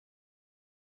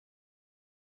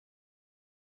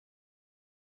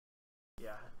Yeah.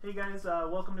 Hey guys,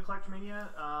 welcome to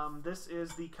CollectorMania. This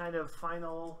is the kind of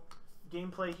final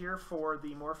gameplay here for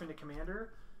the Morph into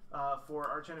Commander for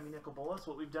Archenemy Nicol Bolas.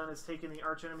 What we've done is taken the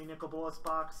Archenemy Nicol Bolas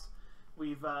box.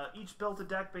 We've each built a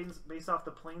deck based off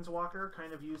the Planeswalker,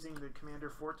 kind of using the Commander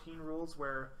 14 rules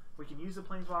where we can use a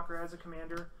Planeswalker as a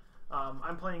commander.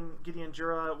 I'm playing Gideon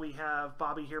Jura. We have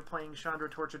Bobby here playing Chandra,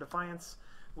 Torch of Defiance.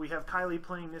 We have Kiley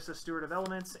playing Nissa, Steward of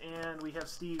Elements, and we have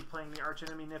Steve playing the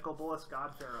Archenemy Nicol Bolas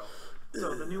God Pharaoh.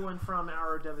 So the new one from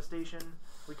our Devastation.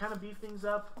 We kind of beefed things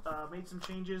up, made some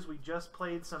changes. We just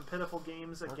played some pitiful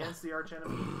games against the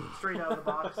Archenemy straight out of the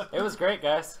box. It was great,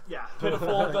 guys. Yeah.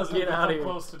 Pitiful doesn't even come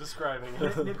close to describing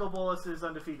it. Nicol Bolas is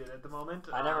undefeated at the moment.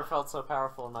 I never felt so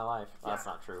powerful in my life. Well, that's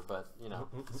not true, but you know.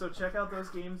 So check out those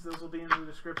games. Those will be in the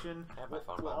description. I have my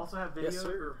phone We'll also have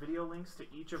video links to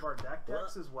each of our deck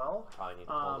decks as well. Probably need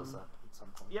to pull this up at some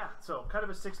point. Yeah, so kind of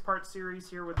a 6-part series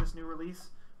here with this new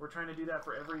release. We're trying to do that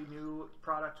for every new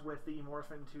product with the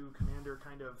Morph into Commander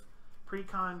kind of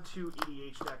pre-con to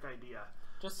EDH deck idea.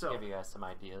 Just to give you guys some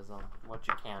ideas on what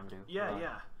you can do. Yeah,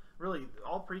 yeah. Really,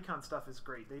 all pre-con stuff is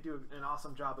great. They do an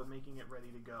awesome job of making it ready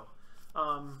to go.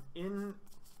 In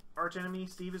Archenemy,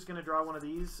 Steve is going to draw one of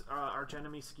these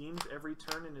Archenemy schemes every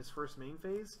turn in his first main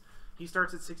phase. He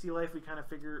starts at 60 life. We kind of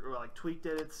figured, or like tweaked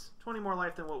it. It's 20 more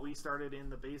life than what we started in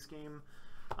the base game.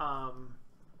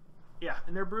 Yeah,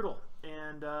 and they're brutal.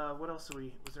 And what else do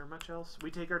we... Was there much else? We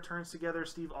take our turns together.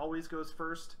 Steve always goes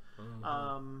first.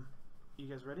 You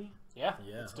guys ready? Yeah,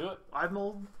 let's do it. I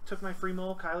took my free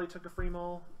mull. Kylie took a free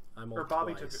mull. Or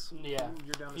Bobby twice. took it. Yeah,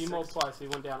 you're down to he 6. mulled twice. He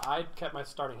went down. I kept my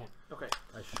starting hand. Okay.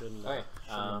 I shouldn't. Okay,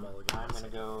 I'm mull going again. to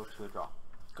go to a draw.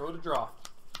 Go to draw.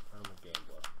 I'm a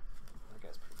gambler. That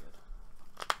guy's pretty good.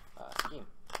 Scheme.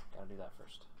 Gotta do that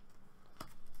first.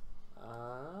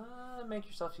 Make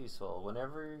yourself useful.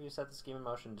 Whenever you set the scheme in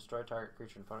motion, destroy target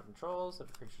creature opponent controls. If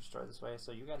a creature destroyed this way,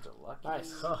 so you guys are lucky.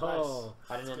 Nice. Oh.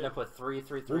 I didn't end up with 3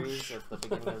 3/3s at the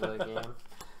beginning of the game.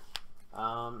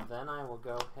 Then I will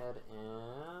go ahead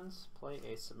and play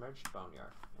a Submerged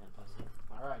Boneyard.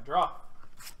 All right, draw.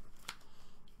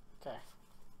 Okay.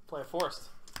 Play a forest.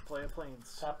 Play a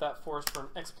plains. Tap that forest for an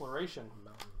exploration.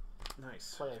 Mountain.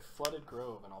 Nice. Play a flooded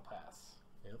grove, and I'll pass.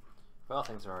 Yep. Well,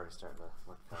 things are already starting to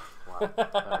look a lot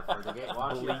better for the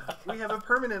Gatewatch. Yeah. We have a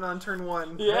permanent on turn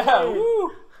 1. Yeah, Hey.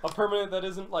 woo! A permanent that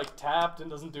isn't like tapped and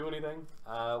doesn't do anything.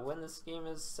 When the scheme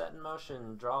is set in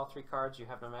motion, draw 3 cards. You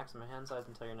have no maximum hand size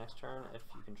until your next turn. If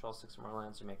you control 6 or more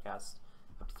lands, you may cast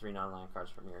up to 3 non-land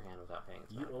cards from your hand without paying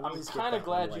its mana. I'm kind of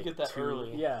glad you get that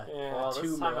early. Yeah. Well,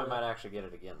 this time I might actually get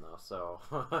it again, though, so...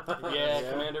 Yeah,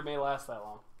 Commander may last that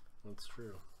long. That's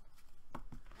true.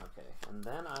 Okay, and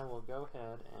then I will go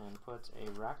ahead and put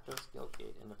a Rakdos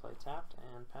Guildgate into play tapped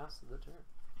and pass the turn.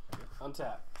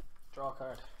 Untap. Draw a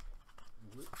card.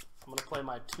 I'm going to play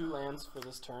my 2 lands for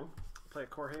this turn. Play a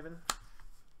Core Haven.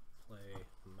 Play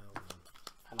mountain.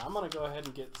 And I'm going to go ahead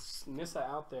and get Nissa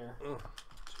out there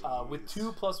with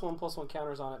 2 +1/+1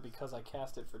 counters on it because I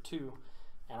cast it for 2.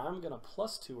 And I'm going to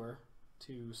 +2 her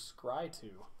to Scry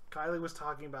 2. Kylie was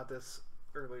talking about this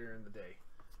earlier in the day.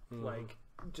 Like,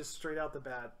 just straight out the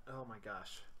bat, oh my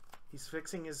gosh. He's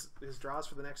fixing his draws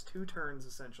for the next 2 turns,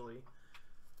 essentially.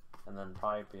 And then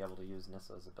probably be able to use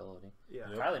Nissa's ability. Yeah.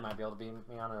 Yep. Kylie might be able to beat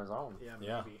me on his own. Yeah,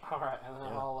 Yeah. maybe. All right, and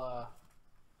then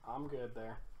I'm good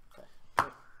there. Okay.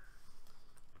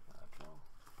 Draw.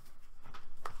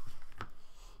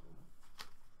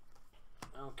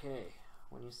 Okay.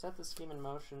 When you set the scheme in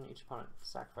motion, each opponent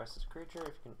sacrifices a creature.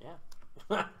 If you can,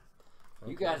 yeah.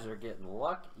 You guys are getting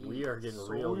lucky. We are getting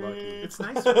real lucky. It's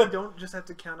nice when we don't just have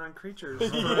to count on creatures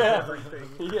for everything.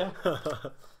 Yeah.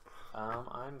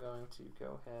 I'm going to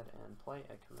go ahead and play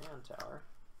a command tower.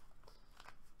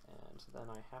 And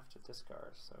then I have to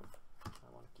discard, so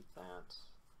I want to keep that.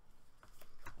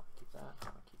 I want to keep that. I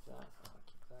want to keep that. I want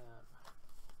to keep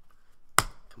that.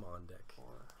 Come on, Dick.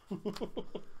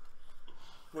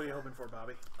 What are you hoping for,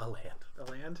 Bobby? A land. A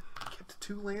land? Kept a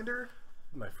 2-lander?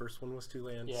 My first one was 2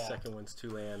 land. Yeah. Second one's 2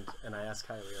 land. And I asked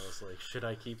Kylie, I was like, should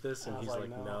I keep this? And I was he's like,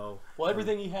 like, no. no. Well,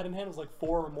 everything he had in hand was like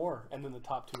 4 or more, and then the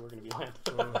top 2 were going to be land.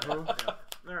 Yeah.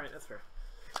 All right, that's fair.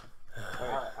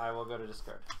 Alright, I will go to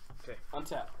discard. Okay.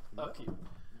 Untap. Upkeep.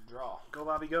 Draw. Go,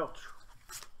 Bobby, go.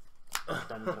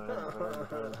 Dun, dun, dun, dun,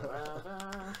 dun,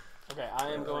 dun. Okay, I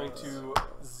am going to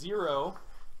 0.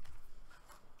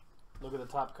 Look at the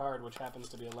top card, which happens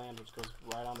to be a land, which goes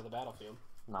right onto the battlefield.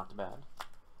 Not too bad.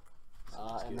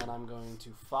 And then I'm going to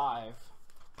 5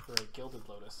 for a Gilded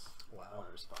Lotus. I want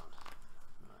to respond.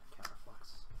 I'm going to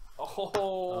counterflux.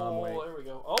 Oh, wait. there we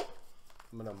go. Oh!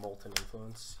 I'm going to Molten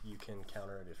Influence. You can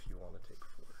counter it if you want to take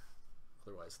 4.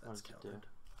 Otherwise, that's What did you countered.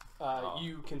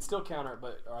 You can still counter it,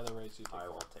 but are there ways you take I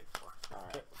 4? will take 4. All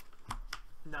right.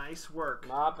 Nice work.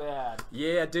 Not bad.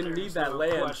 Yeah, didn't need that no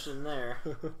land. question there.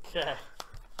 Okay.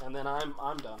 And then I'm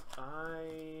done. I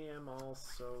am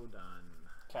also done.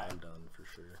 Okay. I'm done for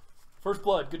sure. First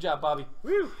blood. Good job, Bobby.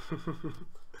 Woo!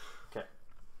 Okay.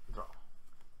 Draw.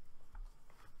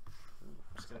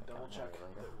 Just gonna double check that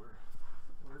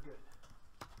we're good.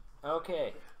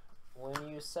 Okay. When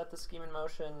you set the scheme in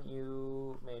motion,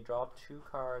 you may draw 2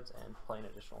 cards and play an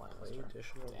additional land this Play turn.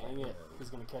 additional Dang it. land. He's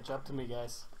going to catch up to me,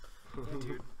 guys. Yeah,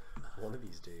 dude. One of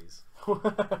these days.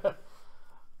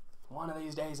 One of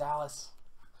these days, Alice.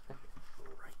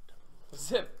 Right.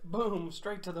 Zip. Boom.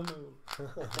 Straight to the moon.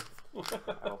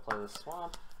 I will play this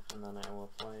swamp, and then I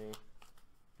will play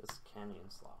this canyon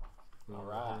slough. All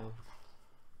right. And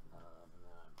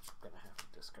then I'm going to have to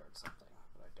discard something,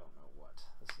 but I don't know what.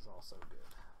 This is also good.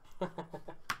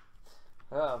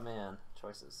 Oh man,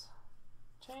 choices.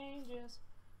 Changes.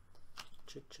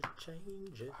 Changes.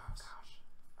 Oh gosh,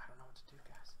 I don't know what to do,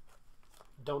 guys.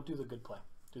 Don't do the good play.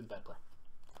 Do the bad play.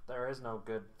 There is no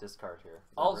good discard here.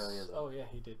 There Also, really isn't. oh yeah,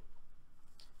 he did.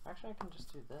 Actually, I can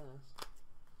just do this.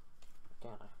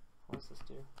 Can't I? What does this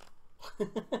do? No,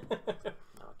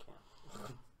 I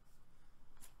can't.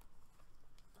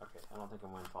 Okay, I don't think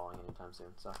I'm windfalling anytime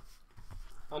soon, so.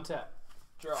 Untap.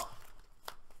 Draw.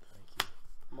 Thank you.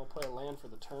 I'm going to play a land for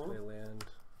the turn. Play land.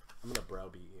 I'm gonna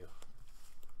browbeat you.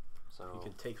 So You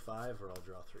can take 5 or I'll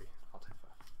draw 3. I'll take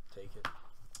 5. Take it.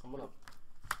 I'm going to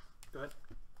Go ahead.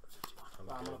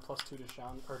 51. I'm going to +2 to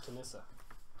Sean or to Nissa.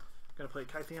 Gonna play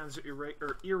Kytheon's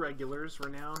Irregulars,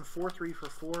 Renown, 4/3 for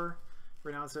 4.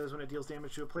 Renown says when it deals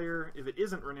damage to a player, if it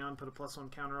isn't Renown, put a +1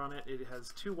 counter on it. It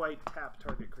has 2 white, tap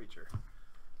target creature.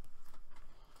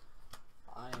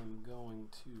 I am going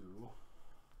to...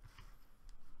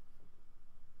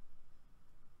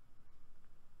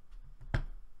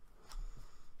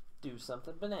 Do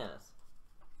something bananas.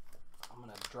 I'm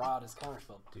going to draw out his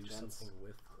counterspell. Do gents. something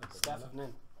with a Staff banana. of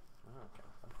Nin. Oh, okay.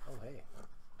 Oh hey.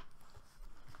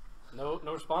 No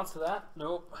response to that?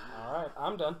 Nope. All right,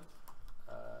 I'm done.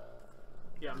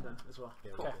 Yeah, I'm done as well.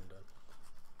 Yeah, Okay. we've been done.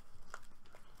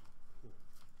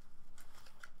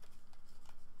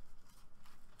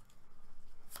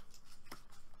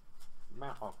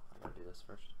 Oh, I gotta do this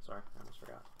first. Sorry, I almost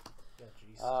forgot. Yeah,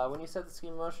 jeez. When you set the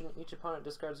scheme in motion, each opponent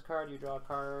discards a card. You draw a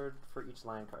card for each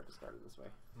land card discarded this way.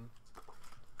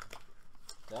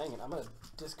 Dang it, I'm going to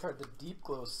discard the Deep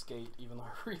Glow Skate, even though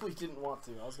I really didn't want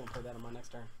to. I was going to play that on my next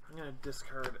turn. I'm gonna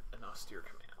discard an austere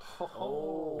command.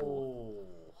 Oh.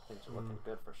 Things are looking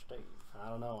good for Steve. I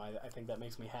don't know. I think that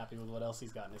makes me happy with what else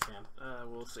he's got in his hand.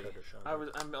 We'll see. Discard a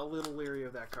Chandra. I'm a little leery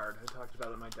of that card. I talked about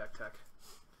it in my deck tech.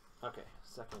 Okay,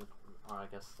 second. Oh, I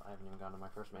guess I haven't even gone to my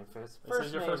first main phase. This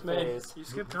is your first main. phase. You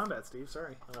skipped combat, Steve.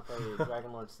 Sorry. I'm gonna play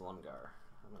Dragonlord Slumgar.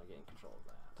 I'm gonna gain control of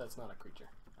that. That's not a creature.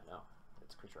 I know.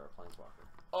 It's a creature or a planeswalker.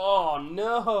 Oh,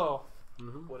 no!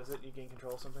 What is it? You gain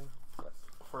control of something?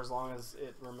 For as long as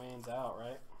it remains out,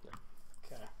 right? Yep.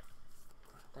 Okay.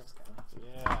 Thanks, Kylie.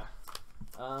 Yeah.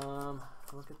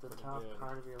 Look at the Pretty top good.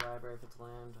 card of your library. If it's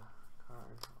land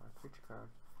card or a creature card,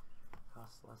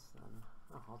 costs less than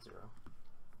all 0.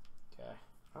 Okay.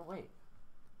 Oh wait,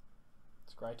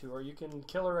 Scry 2, or you can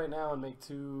kill her right now and make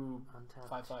 2 untap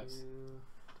 5/5s. 2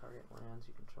 target lands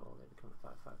you control. They become a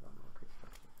 5/5 on more creature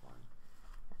cards with 1.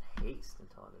 And haste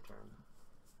until end of turn.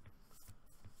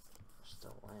 They're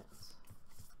still lands.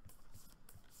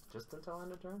 Just until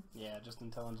end of turn? Yeah, just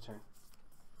until end of turn.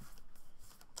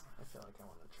 I feel like I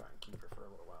want to try and keep her for a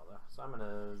little while though. So I'm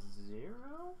gonna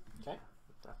 0. Okay.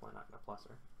 Definitely not gonna plus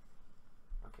her.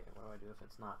 Okay, what do I do if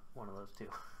it's not one of those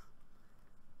 2?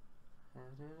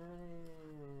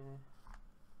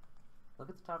 Look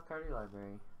at the top card of your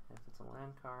library. If it's a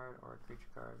land card or a creature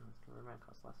card, it's going to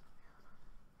cost less.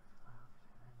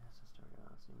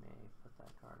 You may put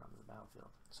that card on the battlefield.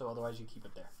 So otherwise you keep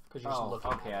it there. Because you're just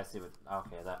looking okay, at I see what.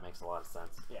 Okay, that makes a lot of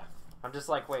sense. Yeah. I'm just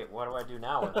like, wait, what do I do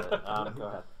now with it? Go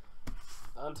ahead.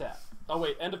 Untap. Oh,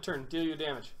 wait, end of turn. Deal your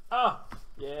damage. Oh!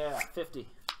 Yeah. 50.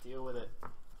 Deal with it.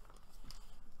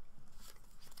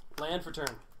 Land for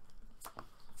turn.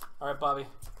 Alright, Bobby.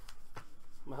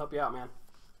 I'm going to help you out, man.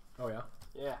 Oh yeah.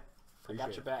 Yeah. I got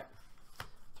Appreciate your it. back.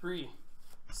 3.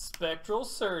 Spectral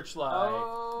Searchlight.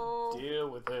 Oh! Deal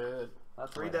with it.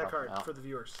 That's Read that card for the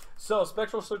viewers. So,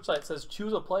 Spectral Searchlight says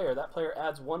choose a player. That player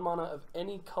adds 1 mana of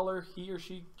any color he or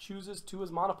she chooses to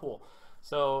his mana pool.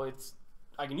 So, it's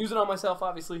I can use it on myself,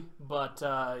 obviously, but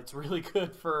it's really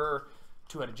good for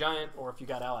 2-headed giant or if you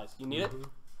got allies. You need it?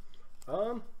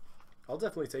 I'll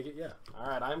definitely take it. Yeah.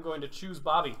 Alright, I'm going to choose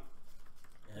Bobby.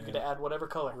 You And get to add whatever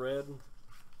color. red,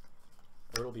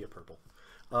 or it'll be a purple.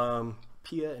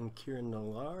 Pia and Kieran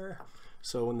Nalar.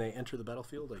 So when they enter the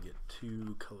battlefield, I get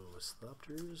 2 colorless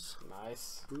Thopters.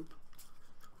 Nice. Boop.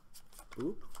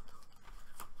 Boop.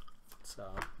 It's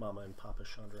Mama and Papa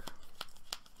Chandra.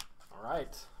 All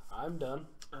right, I'm done.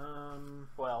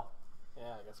 Well,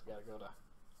 yeah, I guess we gotta go to.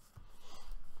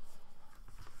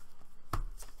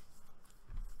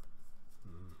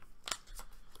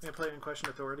 I'm going to play Unquestioned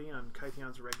Authority on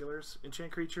Kytheon's regulars.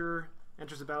 Enchant creature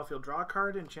enters the battlefield, draw a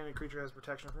card. Enchanted creature has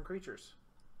protection from creatures.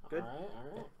 Good? All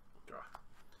right. Draw.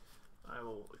 I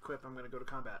will equip. I'm going to go to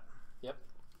combat. Yep.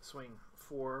 Swing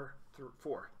 4 through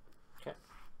 4. Okay.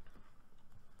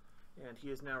 And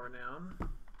he is now renowned.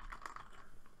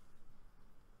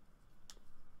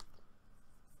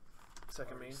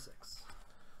 Second main. 6.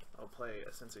 I'll play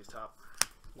a Sensei's Top.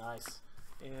 Nice.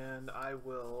 And I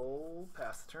will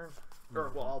pass the turn. Or,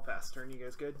 well, I'll pass the turn. You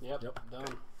guys good? Yep. Yep. Done.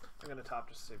 Okay. I'm going to top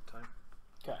just to save time.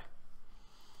 Okay.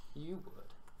 You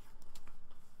would.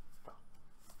 Oh.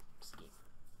 Scheme.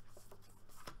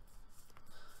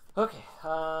 Okay.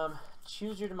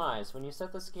 Choose your demise. When you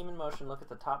set the scheme in motion, look at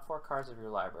the top 4 cards of your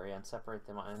library and separate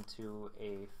them into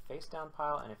a face-down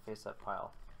pile and a face-up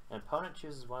pile. An opponent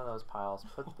chooses one of those piles.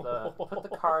 Put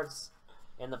the cards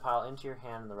in the pile into your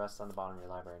hand and the rest on the bottom of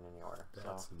your library in any order. That's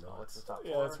what's the nuts. top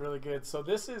 4? Yeah, that's really good. So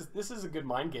this is a good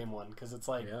mind game one because it's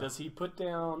like, does he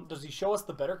show us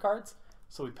the better cards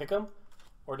so we pick them,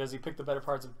 or does he pick the better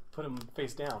cards and put them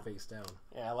face down? Face down.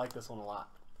 Yeah, I like this one a lot.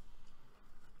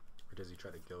 Or does he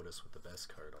try to goad us with the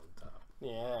best card on top?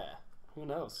 Yeah, who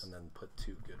knows? And then put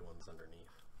 2 good ones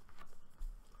underneath.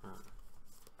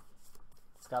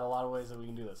 It's got a lot of ways that we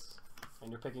can do this. And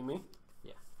you're picking me?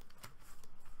 Yeah.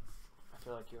 I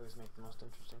feel like you always make the most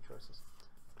interesting choices.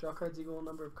 Draw cards equal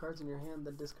number of cards in your hand,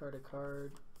 then discard a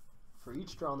card for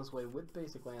each drawn this way with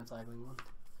basic land cycling 1.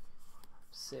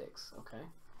 6, okay.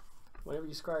 Whenever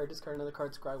you scry or discard another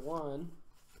card, scry 1.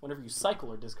 Whenever you cycle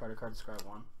or discard a card, scry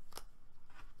 1.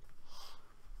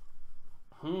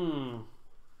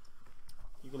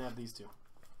 You can have these 2.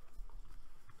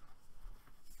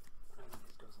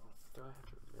 Do I have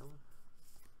to reveal them?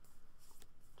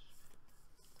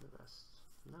 The rest,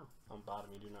 no. On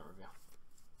bottom, you do not reveal.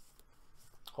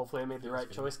 Hopefully I made the right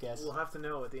choice, guys. We'll have to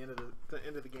know at the end of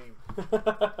the game.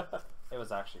 It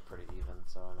was actually pretty even,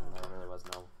 so I mean, there really was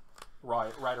no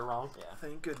right or wrong? Yeah.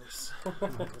 Thank goodness.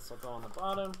 This will go on the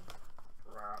bottom.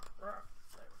 There we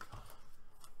go.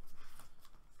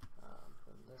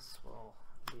 And this will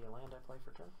be a land I play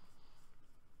for turn.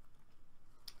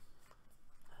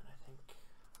 And I think,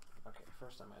 okay,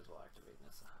 first I might as well activate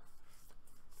Nissa.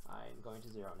 I'm going to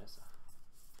 0 Nissa.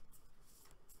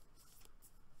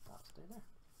 I'll stay there.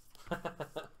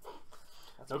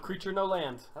 No creature, no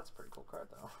land. That's a pretty cool card,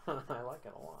 though. I like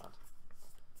it a lot.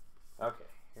 Okay,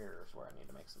 here's where I need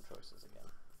to make some choices again.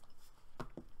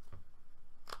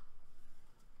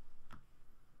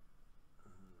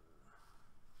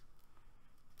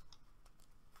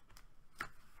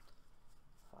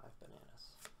 Five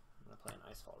bananas. I'm going to play an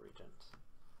Icefall Regent.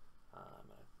 I'm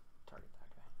going to target that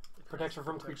guy. Protection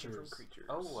from creatures.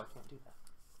 Oh, I can't do that.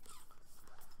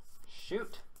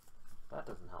 Shoot! That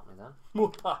doesn't help me then.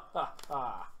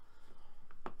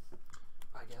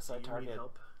 I guess I target.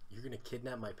 Help? You're gonna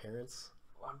kidnap my parents?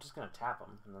 Well, I'm just gonna tap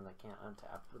them, and then they can't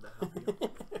untap. Would that help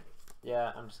you?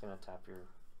 Yeah, I'm just gonna tap your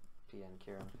Pia and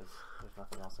Kieran because there's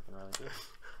nothing else I can really do.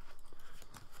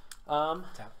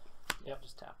 Tap. Yep,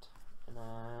 just tapped, and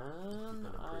then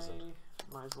Been I imprisoned.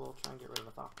 might as well try and get rid of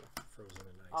a Thopter. Frozen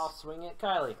in ice. I'll swing it,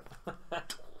 Kylie,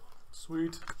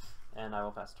 Sweet. and I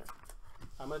will pass turn.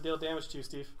 I'm going to deal damage to you,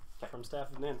 Steve. From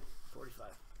Staff of Nin. 45.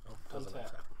 Oh, doesn't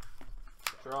Untap.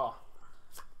 untap. Draw.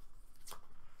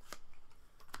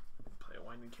 Play a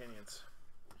Winding Canyons.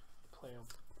 Play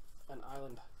an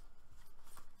island.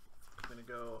 I'm gonna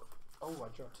go. Oh, I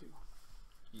draw 2.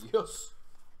 Yes.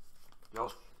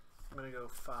 Yes. I'm gonna go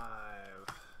 5.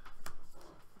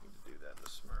 Need to do that the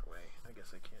smart way. I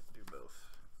guess I can't do both.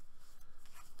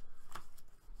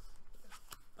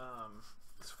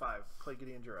 It's 5. Play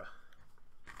Gideon Jura.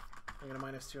 I'm gonna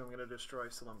 -2. I'm gonna destroy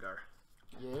Silumgar.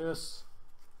 Yes.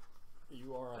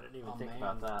 You are I didn't even a think man.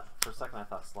 about that. For a second, I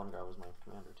thought Slumgar was my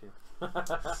commander too.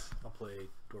 I'll play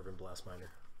Dwarven Blast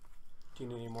Miner. Do you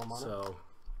need any more mana? So,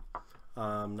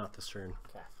 not this turn.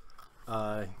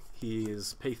 Okay. He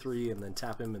is pay 3 and then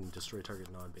tap him and destroy target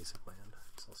non-basic land.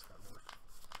 It's also got Morph.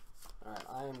 Alright,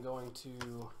 I am going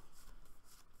to...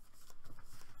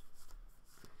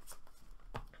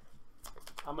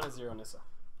 I'm going to 0 Nissa.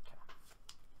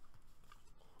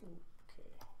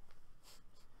 Okay.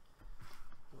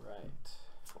 Right.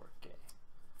 4K.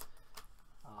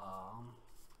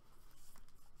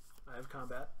 I have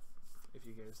combat. If if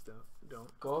you guys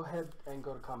don't. Go ahead and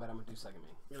go to combat. I'm gonna do second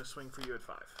main. I'm gonna swing for you at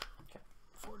 5. Okay.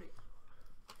 40.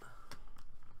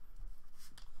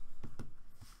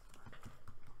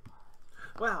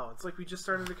 Wow, it's like we just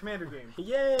started a commander game.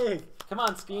 Yay! Come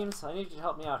on, Schemes. I need you to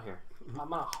help me out here. I'm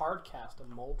gonna hard cast a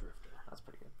Mole Drifter, That's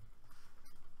pretty good.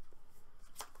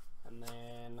 and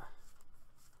then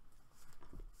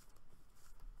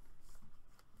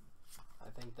I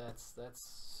think that's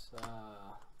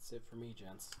it for me,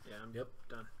 gents. Yeah, I'm Yep.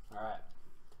 done. All right,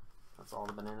 That's all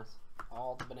the bananas.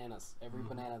 all the bananas, every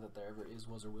banana that there ever is,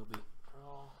 was, or will be.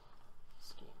 Draw.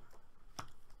 Scheme.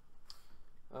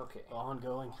 Okay.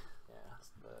 Ongoing. Yeah,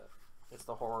 it's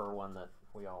the horror one that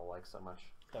we all like so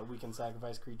much. That we can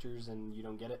sacrifice creatures and you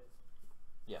don't get it.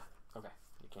 Yeah. Okay.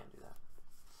 You can't do that.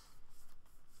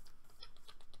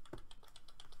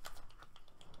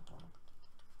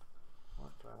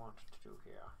 What do I want to do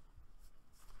here?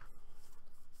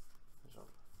 There's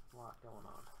a lot going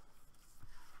on.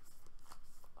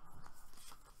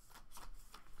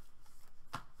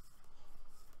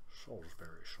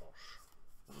 Salisbury sauce.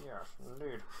 Yes,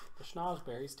 indeed. The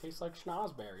schnozberries taste like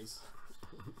schnozberries.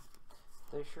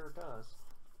 They sure does.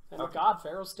 And Okay. a god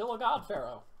pharaoh's still a god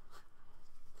pharaoh.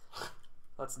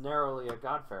 That's narrowly a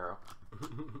god pharaoh.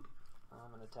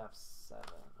 I'm gonna tap 7.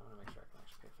 I'm gonna make sure I can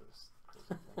actually pay for this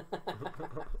crazy thing.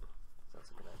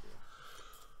 That's a good idea.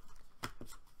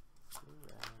 2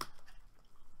 red,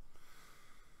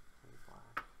 3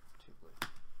 black, 2 blue.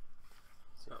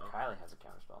 See, Kylie has a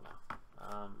counterspell now.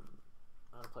 I'm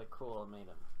gonna play Cruel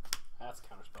Maiden. That's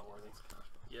counterspell worthy.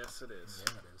 Yes, it is.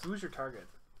 Yeah, it is. Who's your target?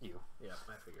 You. Yeah,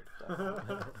 I figured.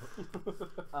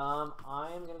 I'm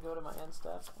gonna go to my end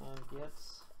step and get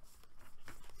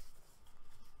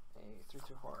a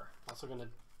 3/2 horror. Also gonna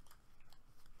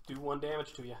do 1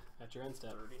 damage to you at your end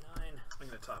step. 39. I'm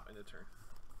gonna top into turn.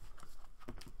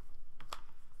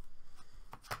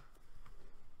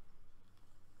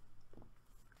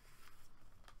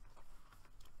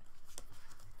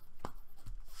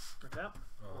 Like that.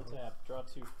 Tap, draw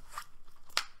 2.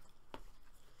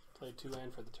 Play 2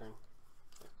 land for the turn.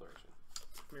 Exploration.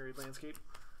 Mirrored landscape.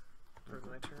 For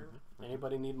my turn.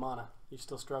 Anybody need mana? You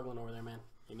still struggling over there, man?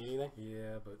 You need anything?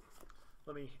 Yeah, but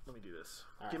Let me do this.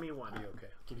 All Give right. me 1. be okay.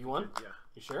 Give you 1? Yeah.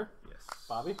 You sure? Yes.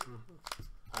 Bobby?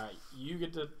 Alright, you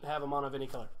get to have a mana of any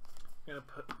color. I'm gonna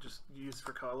just use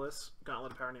for colorless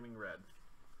Gauntlet of Power naming red.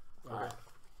 Alright.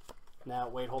 Now,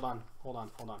 wait, hold on.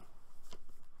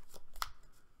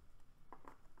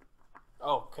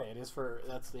 Oh, okay, it is for,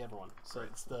 that's the other one. So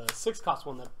it's the 6 cost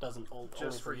one that doesn't only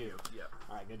Just for you. Yeah.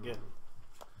 Alright, good.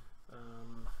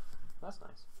 That's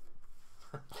nice.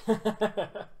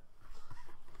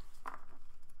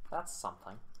 That's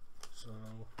something. So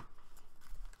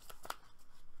I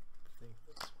think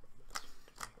that's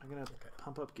I'm gonna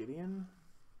pump up Gideon.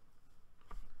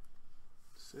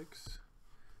 6.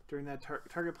 During that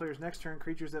target player's next turn,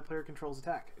 creatures that player controls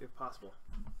attack, if possible.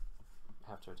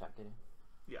 Have to attack Gideon?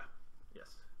 Yeah.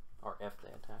 Yes. Or if they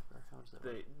attack, or how does that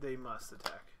work? They must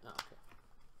attack Oh, okay.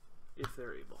 if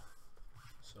they're able.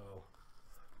 So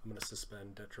I'm going to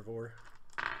suspend Detrivore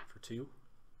for 2.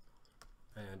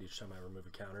 And each time I remove a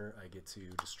counter, I get to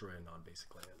destroy a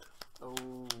non-basic land.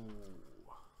 Oh.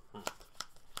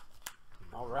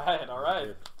 Alright.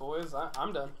 Good. Boys,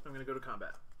 I'm done. I'm gonna go to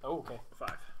combat. Oh, okay.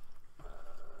 5.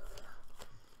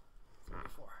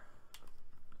 34.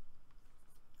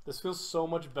 This feels so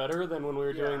much better than when we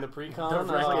were doing the pre-con.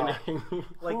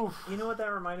 Like, you know what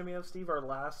that reminded me of, Steve? Our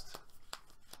last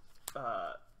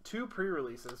 2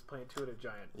 pre-releases playing 2 at a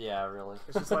giant. Yeah, really.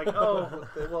 It's just like, oh,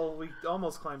 well, we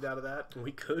almost climbed out of that.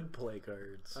 We could play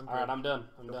cards. Alright, I'm done.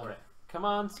 I'm done. for it. Come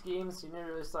on, Schemes. You need to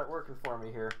really start working for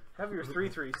me here. Have your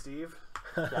 3/3, Steve.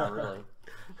 Yeah, really.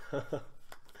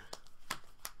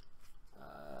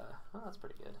 Oh, that's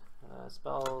pretty good.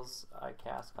 Spells I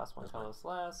cast cost 1 colorless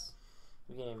less.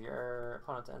 Beginning of your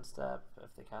opponent's end step.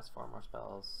 If they cast 4 more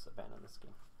spells, abandon the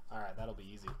scheme. Alright, that'll be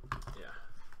easy. Yeah.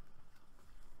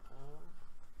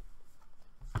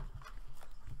 I'm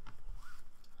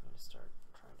going to start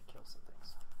trying to kill some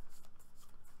things.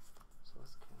 So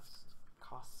this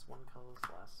costs 1 colorless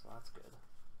less, so that's good.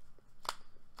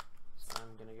 So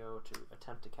I'm going to go to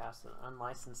attempt to cast an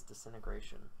unlicensed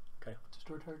disintegration. Okay.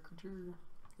 Destroy target creature.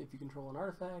 If you control an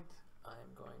artifact.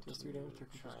 I'm going Deals to 3 damage to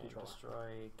try creature's and controller.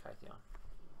 destroy Kytheon.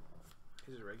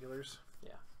 His irregulars.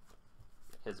 Yeah.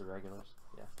 His irregulars.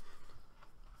 Yeah.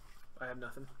 I have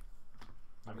nothing.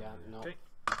 I've got no. Okay.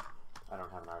 I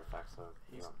don't have an artifact, so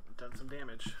you He's don't. done some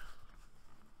damage.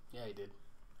 Yeah, he did.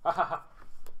 Ha ha ha!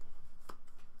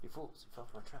 You fools, you fell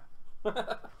for my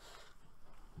trap.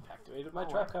 Activated my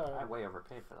trap card. I way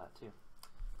overpaid for that too.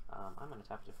 I'm going to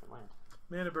tap a different land.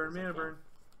 Mana burn, mana burn.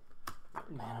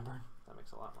 Mana burn. That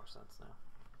makes a lot more sense now.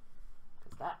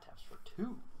 Because that taps for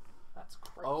 2. That's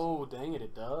crazy. Oh, dang it,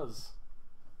 it does.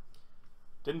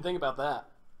 Didn't think about that.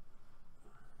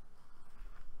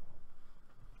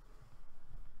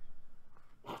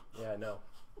 Yeah, no.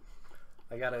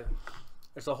 I gotta.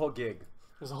 There's a whole gig.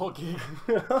 There's a whole gig.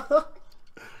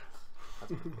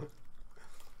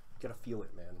 Gotta feel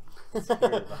it, man. It's here,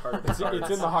 the heart of the It's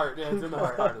in the heart. Yeah, it's in the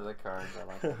heart. Part of the cards. I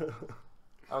like it.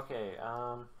 Okay.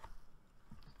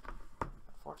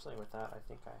 Unfortunately, with that, I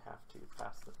think I have to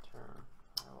pass the turn.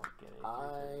 I will get a.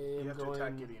 You I'm have to attack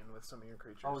going Gideon with some of your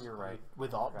creatures. Oh, you're right.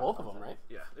 with all, both of them, right?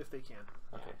 Yeah, if they can.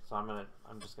 Okay, so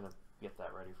I'm just gonna get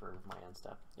that ready for my end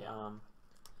step. Yeah.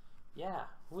 Yeah.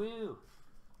 Woo.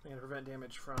 I'm gonna prevent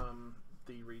damage from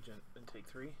the Regent and take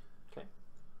 3. Okay.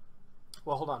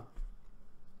 Well, hold on.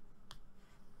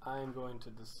 I'm going to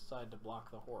decide to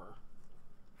block the horror.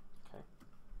 Okay.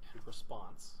 And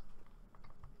response.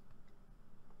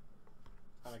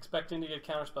 I'm expecting to get a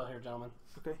counterspell here, gentlemen.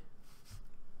 Okay.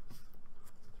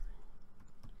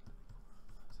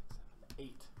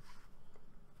 8.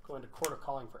 Going to Court of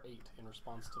Calling for 8 in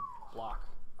response to block.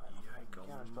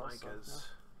 Micah's.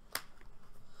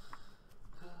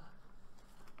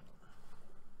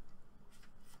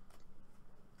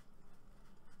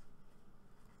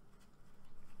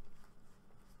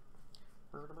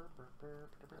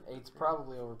 And 8's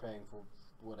probably overpaying for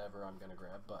whatever I'm going to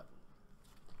grab, but...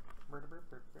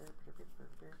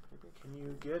 Can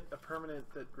you get a permanent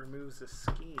that removes a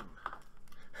scheme?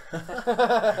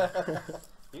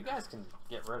 You guys can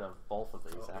get rid of both of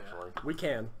these, Oh, yeah. actually. We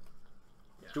can.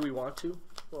 Yeah. Do we want to?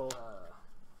 Well,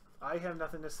 I have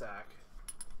nothing to sack.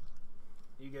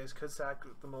 You guys could sack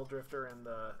the Muldrifter and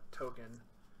the token,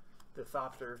 the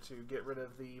Thopter, to get rid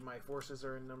of the my forces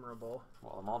are innumerable.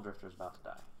 Well, the Muldrifter's about to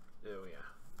die. Oh yeah,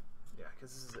 yeah,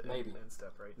 because this is the Maybe. end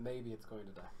step, right? Maybe it's going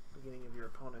to die. Beginning of your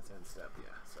opponent's end step,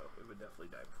 yeah. So it would definitely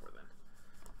die before then.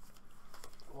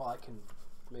 Well, I can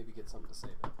maybe get something to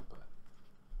save it, but...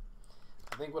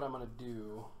 I think what I'm going to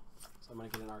do is I'm going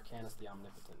to get an Arcanist the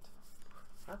Omnipotent.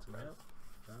 That's right.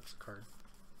 That's a card.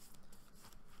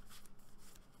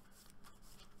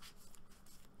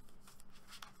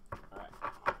 Alright.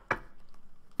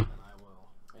 And I will...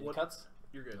 Any What- cuts?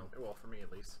 You're good. No. Well, for me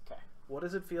at least. Okay. What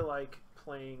does it feel like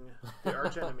playing the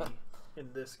Archenemy in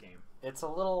this game? It's a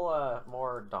little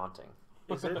more daunting.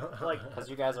 Is it like? Because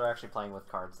you guys are actually playing with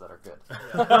cards that are good.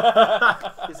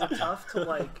 Yeah. Is it tough to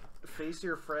like face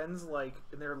your friends like,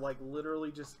 and they're like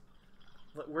literally just,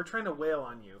 we're trying to wail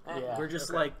on you. Yeah. We're just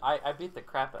Okay. like, I beat the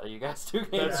crap out of you guys 2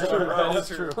 games. That's Yeah, true. right. That is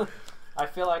true. I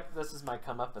feel like this is my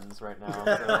comeuppance right now.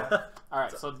 So.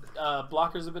 Alright, so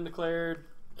blockers have been declared.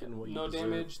 getting what you No deserve.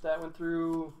 damage. That went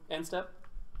through end step.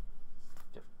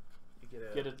 You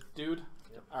Get a dude.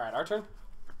 Yep. Alright, our turn.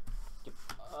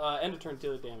 End of turn,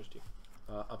 deal damage to you.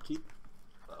 Upkeep.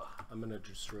 I'm gonna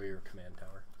destroy your command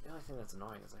tower. The only thing that's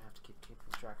annoying is I have to keep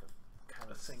track of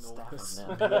kind A single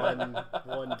staff of them.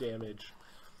 one damage.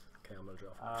 Okay, I'm gonna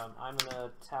draw. I'm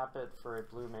gonna tap it for a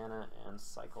blue mana and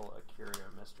cycle a Curio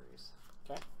Mysteries.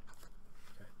 Okay.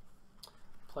 Okay.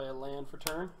 Play a land for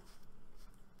turn.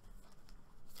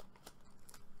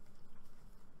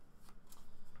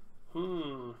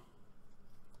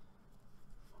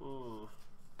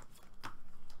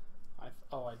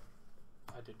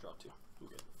 I did draw 2. I'm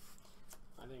good.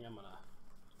 I think I'm gonna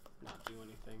not do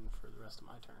anything for the rest of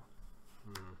my turn.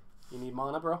 You need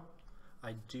mana, bro?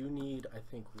 I do need, I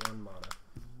think, 1 mana.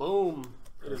 Boom!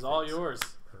 It is all Perfect. yours.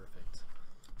 Perfect.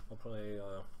 I'll play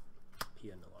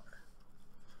Pia Nilar.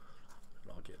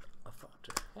 And I'll get a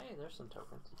Thopter. Hey, there's some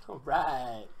tokens. All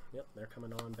right. Yep, they're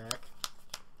coming on back.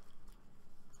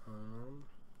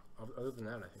 Other than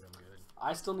that, I think I'm good.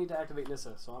 I still need to activate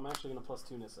Nissa, so I'm actually gonna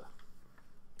 +2 Nissa.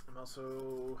 I'm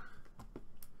also.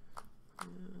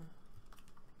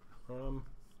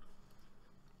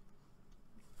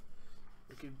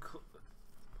 We could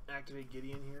activate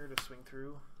Gideon here to swing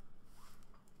through,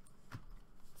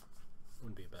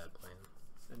 Wouldn't be a bad plan.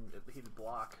 and he'd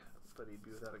block, but he'd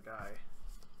be without a guy.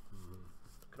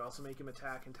 Could also make him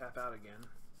attack and tap out again.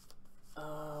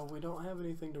 We don't have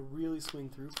anything to really swing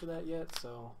through for that yet,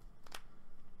 so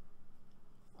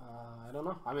I don't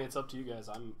know. I mean, it's up to you guys.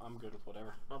 I'm good with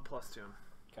whatever. I'll +2 him.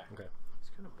 Okay. He's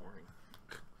kind of boring.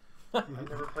 I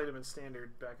never played him in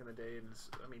Standard back in the day, and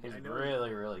I mean, He's I know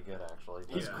really, really good, actually.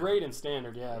 He's Yeah. great in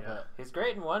standard, yeah, Yeah. but He's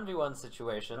great in 1v1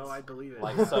 situations. Oh, I believe it.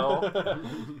 Like so.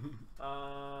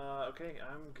 Okay,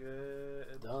 I'm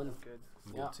good. Done. I'm good.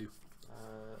 I'm Yeah. good too.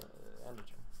 End of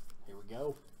turn. here we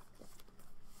go.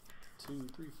 2,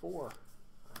 3, 4.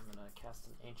 I'm gonna cast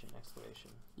an Ancient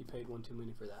Excavation. You paid 1 too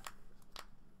many for that.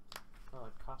 Oh,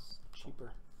 it costs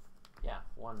Cheaper. Yeah,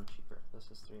 1 cheaper. This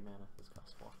is 3 mana. This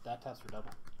costs 4. That taps for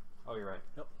double. Oh, you're right.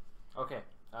 Yep. Okay.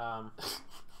 I'm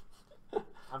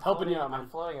Helping you floating- out, man. I'm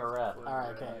floating a red.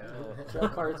 Alright, okay. Draw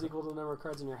cards equal to the number of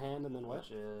cards in your hand, and then what?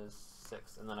 Which is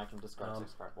 6, and then I can discard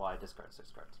 6 cards. Well, I discard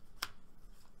 6 cards.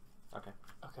 Okay.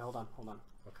 Okay, hold on.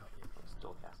 I'll copy it. It's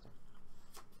dual casting.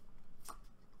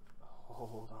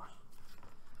 Hold on.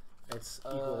 It's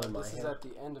equal in my This is hand. at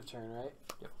the end of turn, right?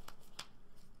 Yep.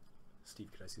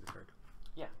 Steve, could I see the card?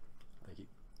 Yeah. Thank you.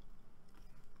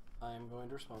 I am going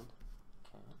to respond.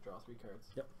 Okay. Draw 3 cards.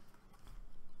 Yep.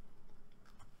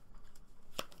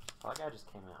 Well, that guy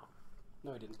just came out.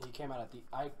 No, he didn't. He came out at the...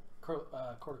 I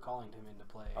quarter calling him into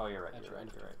play. Oh, you're right. at You're your right. end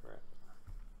of You're turn. right.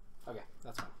 You're right. Okay,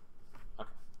 that's fine. Okay.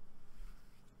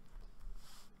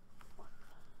 1,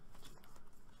 2, 3,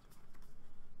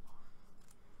 4,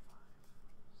 5,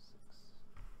 6.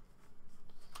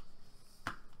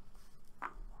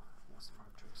 What smart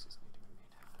choices need to be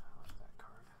made? I like that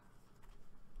card.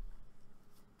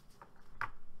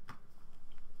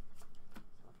 I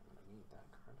feel like I'm gonna need that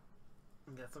card.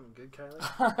 You got something good, Kylie?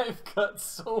 I've got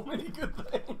so many good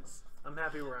things. I'm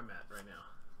happy where I'm at right now.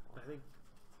 I think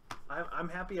I'm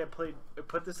happy I put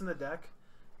this in the deck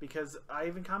because I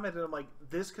even commented, I'm like,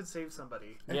 this could save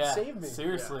somebody. Yeah, saved me.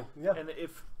 seriously. Yeah. And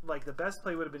if like the best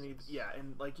play would have been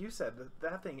and like you said,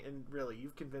 that thing, and really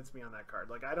you've convinced me on that card.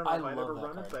 Like I don't know if I'd love ever that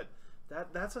run it, card.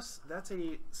 but that's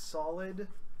a solid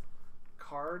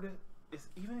card. Is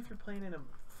even if you're playing in a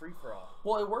free for all.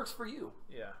 Well, it works for you.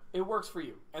 Yeah. It works for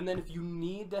you. And then if you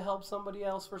need to help somebody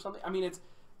else for something, I mean, it's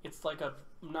like a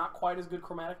not quite as good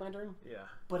Chromatic Lantern, Yeah.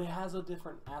 but it has a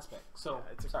different aspect. So, Yeah,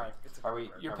 it's a sorry. It's a Are great we-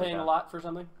 card. You're Are we paying a done? lot for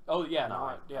something? Oh, yeah, No, no,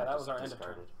 I that was just our end of turn.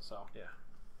 discarded. So, Yeah.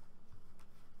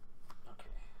 Okay.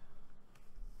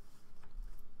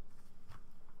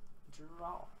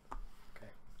 Draw.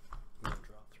 Okay. I'm gonna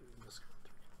draw 3 and discard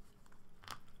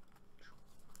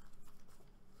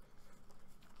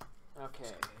 3.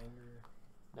 Okay. Anger.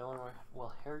 No one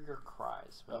will hear your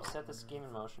cries. When you set the scheme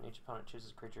in motion, each opponent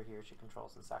chooses a creature he or she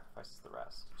controls and sacrifices the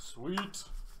rest. sweet.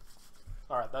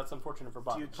 All right, that's unfortunate for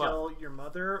Bob. Do you but- kill your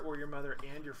mother or your mother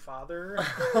and your father?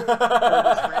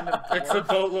 It's a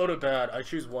boatload of bad. I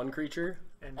choose 1 creature.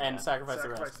 And sacrifice the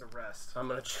rest. the rest. I'm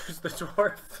gonna choose the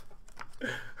dwarf.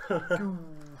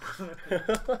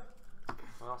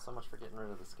 Well, so much for getting rid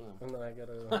of the scheme. And then I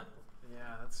gotta.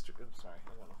 Yeah, that's true. I'm sorry. I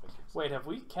went off with yours. Wait, have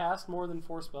we cast more than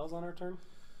 4 spells on our turn?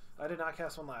 I did not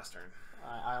cast one last turn.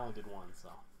 I only did 1, so.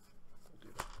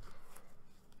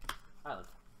 Island.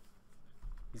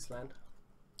 Eastland.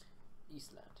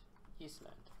 Eastland.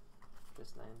 Eastland.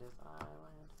 This land is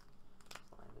island. This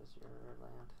land is your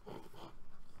land.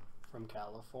 From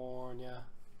California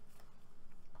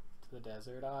to the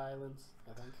desert islands,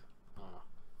 I think. I don't know.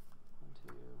 1, 2,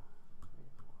 3,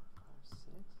 4, 5, 6.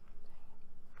 Dang.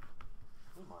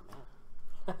 Need more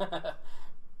mana.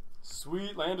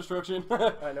 Sweet land destruction.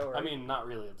 I know, right? I mean, not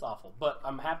really. It's awful, but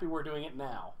I'm happy we're doing it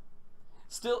now.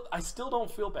 I still don't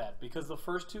feel bad because the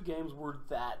first 2 games were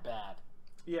that bad.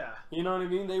 Yeah. You know what I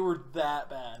mean? They were that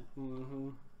bad. Mm-hmm.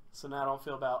 So now I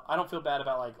don't feel bad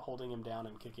about like holding him down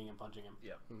and kicking and punching him.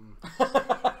 Yep.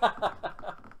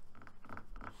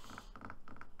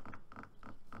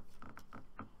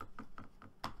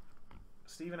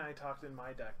 Steve and I talked in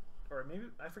my deck, or maybe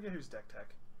I forget whose deck tech.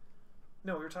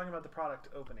 No, we were talking about the product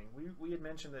opening. We had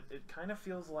mentioned that it kind of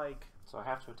feels like So I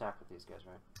have to attack with these guys,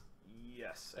 right?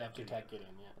 yes. They have to Gideon. attack Gideon,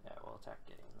 yeah. Yeah, we'll attack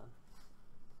Gideon then.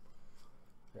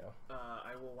 Yeah.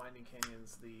 I will Winding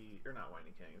Canyons or not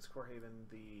Winding Canyons, Corehaven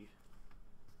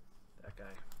that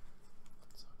guy.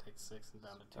 So it takes 6 and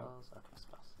down to 2. Spells? Okay,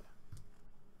 spells,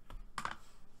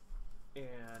 yeah.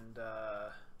 And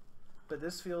but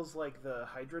this feels like the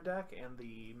Hydra deck and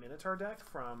the Minotaur deck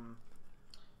from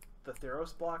the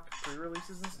Theros block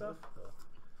pre-releases and stuff.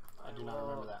 I do not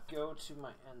remember that. Go to my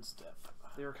end step.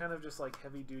 They were kind of just like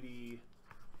heavy duty,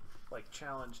 like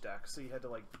challenge decks. So you had to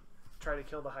like try to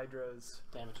kill the Hydras.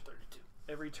 Damage 32.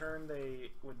 Every turn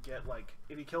they would get like,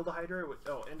 if you killed the Hydra, it would,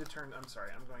 end of turn. I'm sorry,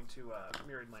 I'm going to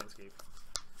Mirrored Landscape.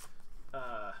 And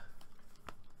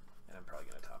I'm probably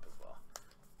gonna top as well.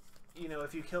 You know,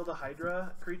 if you killed a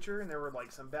Hydra creature, and there were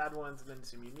like some bad ones and then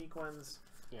some unique ones.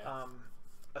 Yeah.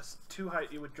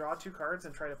 You would draw 2 cards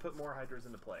and try to put more Hydras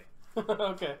into play.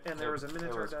 Okay. And there was a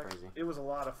Minotaur was deck. crazy. It was a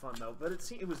lot of fun though, but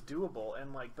it was doable.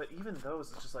 And like, but even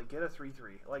those, it's just like get a 3/3.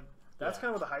 Like that's Yeah.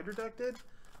 kind of what the Hydra deck did.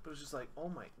 But it was just like, oh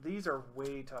my, these are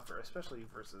way tougher, especially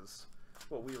versus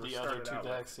what we were The other started 2 out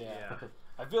decks, with. yeah.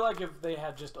 I feel like if they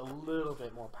had just a little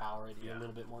bit more power, it'd be Yeah. a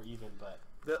little bit more even, but...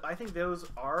 I think those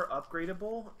are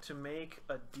upgradable to make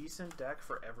a decent deck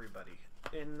for everybody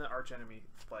in the Archenemy.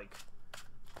 Like,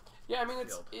 Yeah, I mean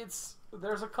field.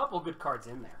 there's a couple good cards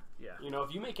in there. Yeah. You know,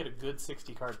 if you make it a good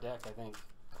 60 card deck, I think.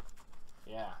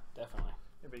 Yeah, definitely.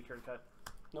 Anybody care to cut?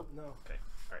 Nope. No. Okay.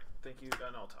 All right. Thank you.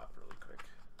 And I'll top really quick.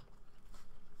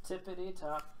 Tippity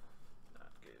top. Not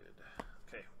good.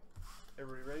 Okay.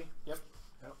 Everybody ready? Yep.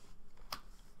 Yep.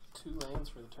 2 lands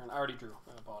for the turn. I already drew.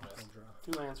 I apologize. I'll draw.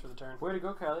 2 lands for the turn. Way to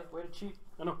go, Kylie. Way to cheat.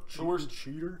 I know. The Cheating worst.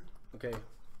 cheater. Okay,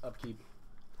 upkeep.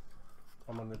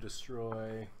 I'm gonna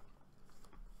destroy.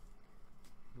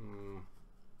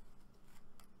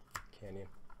 Canyon.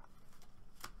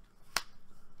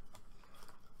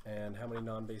 And how many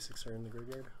non-basics are in the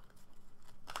graveyard?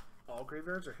 All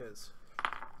graveyards or his?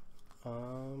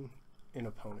 In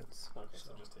opponents. Okay,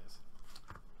 so just his.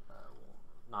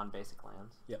 Non-basic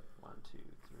lands. Yep. 1, 2,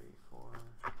 3, 4,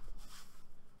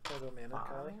 Total mana, 5,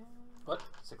 Kylie. What?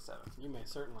 6, 7. You may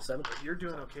certainly. 7. You're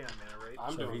doing okay on mana, right?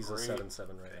 I'm So doing he's great. a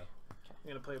 7/7 right now. I'm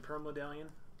gonna play a Pearl Medallion.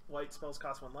 White spells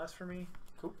cost 1 less for me.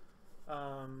 Cool.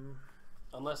 Um,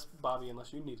 Unless, Bobby,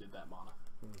 unless you needed that mana.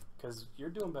 Because you're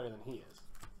doing better than he is.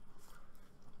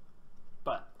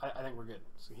 But I think we're good.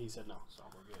 So he said no, so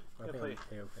we're good. I think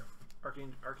play- I'm okay.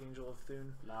 Archangel of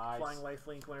Thune. Nice. Flying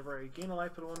lifelink. Whenever I gain a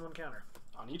life, put a 1/1 counter.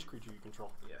 On each creature you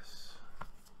control. Yes.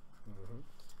 Mm-hmm.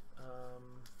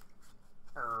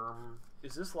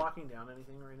 Is this locking down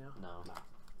anything right now? No. No.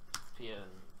 Pia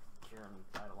and Kieran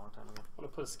died a long time ago. I'm going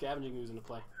to put a Scavenging Ooze into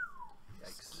play.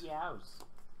 Yikes. Yows.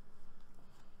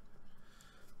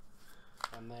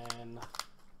 And then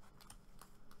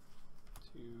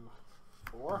 2,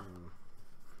 4.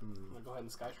 I'm going to go ahead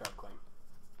and Skytrap claim.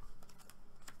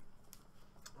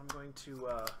 I'm going to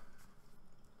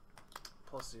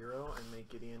 +0 and make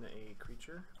Gideon a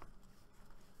creature.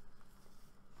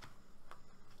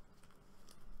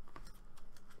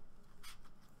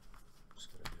 Just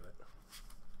gonna do it.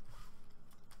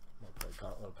 I'm gonna play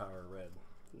Gauntlet of Power Red.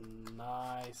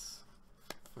 Nice.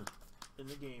 In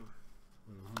the game.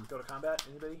 Mm-hmm. Go to combat.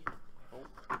 Anybody?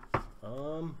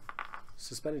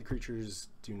 Suspended creatures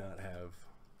do not have.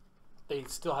 They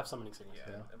still have summoning signals.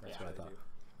 Yeah, that's what I thought.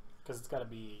 Because it's got to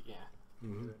be, yeah.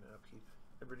 Mm-hmm. Doing an upkeep.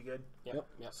 Everybody good? Yep.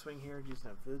 Yep. Swing here. You just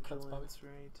have vigilance,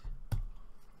 right?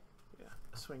 Yeah.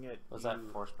 Swing it. Was that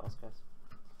 4 spells, guys?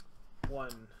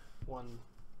 1.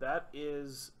 That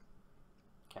is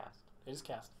Cast. It is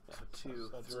cast. Yeah. so 2, So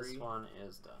that's 3. This one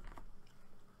is done.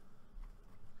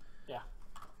 Yeah.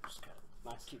 Just gotta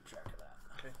Nice. keep track of that.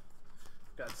 Okay.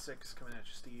 Got 6 coming at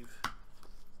you, Steve.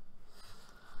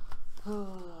 I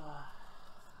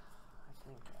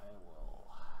think I will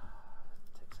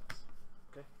take 6.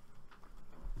 Okay.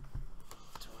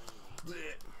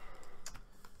 28.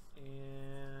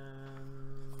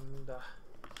 And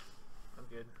I'm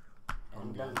good.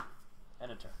 And done.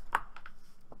 And a turn.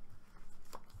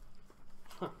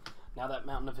 Now that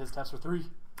mountain of his taps for 3. Sure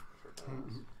does.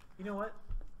 You know what?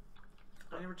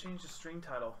 I never changed the stream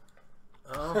title.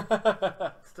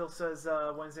 Oh, Still says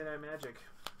Wednesday Night Magic.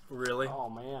 really? Oh,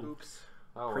 man. Oops.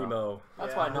 Oh, well. Primo.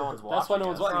 That's Yeah. why no one's watching. That's why no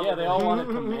one's us. watching. Yeah, they all wanted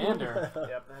Commander.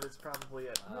 Yep, that is probably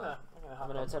it. I'm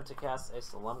going to attempt to cast a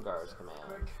Slumgar's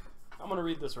command. I'm going to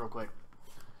read this real quick.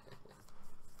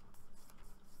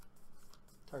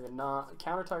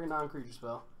 Counter target non-creature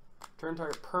spell. Turn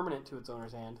target permanent to its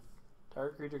owner's hand.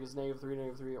 Target creature gets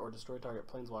 -3/-3, or destroy target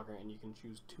planeswalker, and you can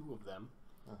choose 2 of them.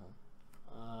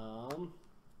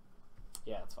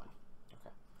 Yeah, that's fine.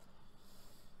 Okay.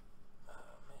 Oh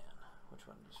man, which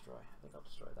one to destroy? I think I'll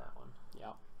destroy that one.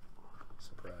 Yeah.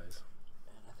 Surprise.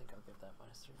 And I think I'll give that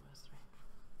 -3/-3.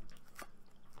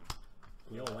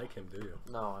 You don't like him, do you?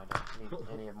 No, I don't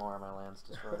need any more of my lands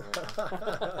destroyed right now.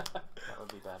 That would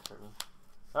be bad for me.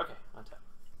 Okay, untap.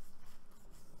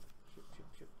 Shoot, shoot,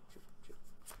 shoot, shoot,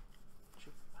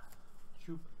 shoot,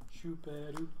 shoot.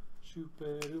 Shoop-a-doop,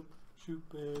 shoop-a-doop,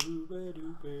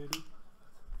 shoop-a-doop-a-doop-a-doop.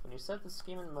 When you set the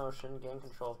scheme in motion, gain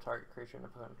control of target creature and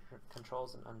opponent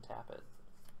controls and untap it.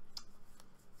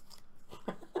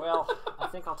 Well, I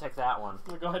think I'll take that one. I'm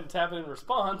going to go ahead and tap it in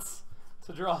response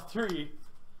to draw 3.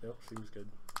 Yep, seems good.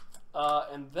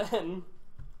 And then...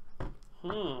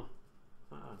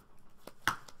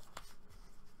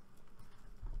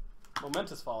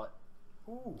 Momentous Fallet.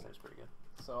 Ooh. That's pretty good.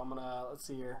 So I'm going to, let's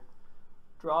see here.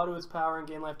 Draw to its power and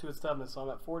gain life to its toughness. So I'm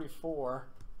at 44.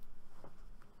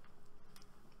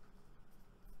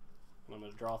 And I'm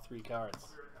going to draw 3 cards.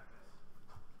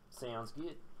 Sounds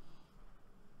good.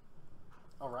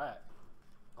 Alright.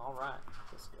 Alright,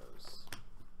 this goes.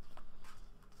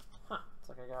 Huh, it's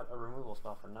like I got a removal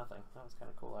spell for nothing. That was kind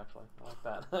of cool, actually. I like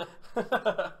that.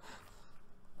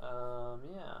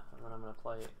 Yeah, and then I'm going to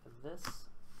play this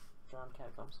Drawn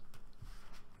Catacombs.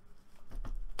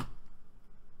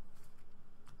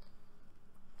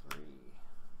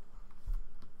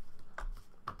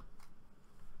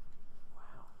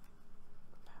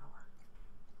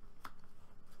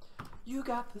 You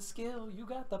got the skill, you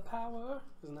got the power.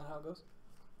 Isn't that how it goes?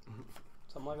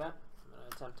 Something like that? I'm going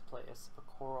to attempt to play a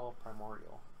Coral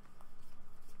Primordial.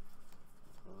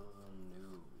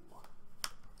 No.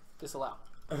 Disallow.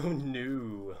 Oh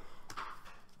no.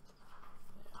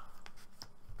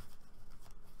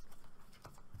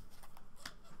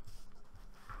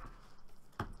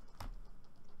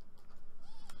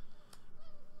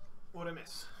 What'd I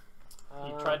miss?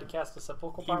 He tried to cast a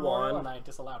Sepulchral he Primordial, won. and I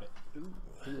disallowed it. Ooh.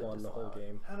 He won the whole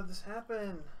game. How did this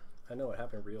happen? I know it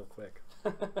happened real quick.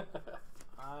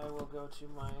 I will go to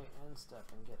my end step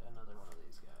and get another one of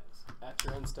these guys. At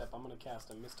your end step, I'm going to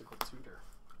cast a Mystical Tutor.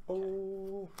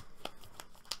 Oh.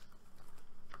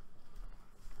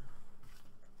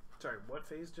 Sorry, what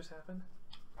phase just happened?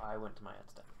 I went to my end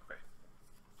step. Okay.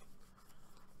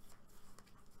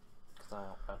 Because I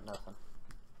don't got nothing.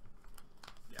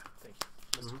 Yeah, thank you.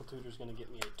 Mystical Tutor's going to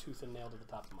get me a tooth and nail to the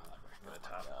top of my library. I'm gonna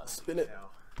top. Spin it. Now.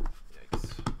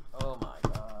 Yikes. Oh my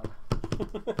god.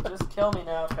 Just kill me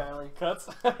now, Kylie. Cuts.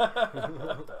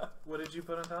 What did you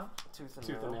put on top? Tooth and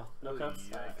Tooth and nail. No Oh, cuts.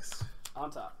 Yikes. On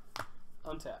top.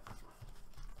 Untap.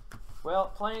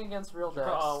 Well, playing against real decks,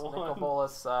 Draw Nicol one,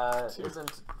 Bolas two.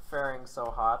 isn't faring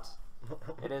so hot.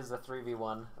 It is a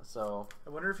 3v1, so I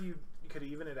wonder if you could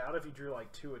even it out if you drew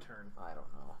like 2 a turn. I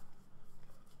don't know.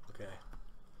 Okay.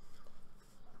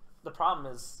 The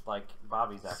problem is, like,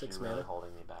 Bobby's actually 6 really mana.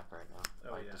 holding me back right now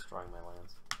Oh, by yeah. destroying my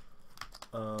lands.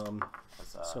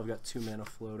 'Cause, So I've got 2 mana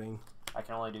floating. I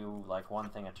can only do like one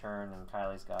thing a turn, and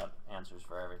Kylie's got answers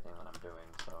for everything that I'm doing.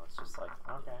 So it's just like,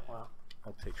 okay, well,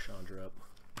 I'll pick Chandra up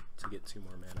to get 2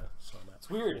 more mana. So I'm at It's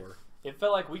weird. 4. It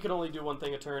felt like we could only do one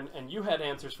thing a turn, and you had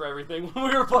answers for everything when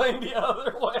we were playing the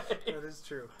other way. That is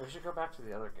true. we should go back to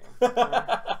the other game.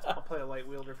 I'll play a Light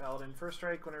Wielder Paladin. First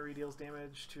strike, whenever he deals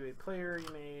damage to a player, you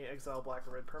may exile black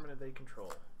or red permanent they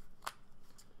control.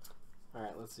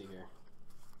 Alright, let's see here.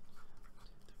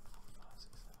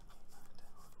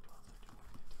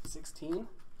 16.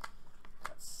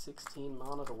 Got 16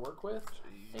 mana to work with.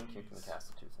 I think you can cast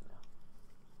a tooth and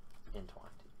nail.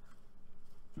 Entwined.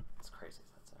 It's crazy.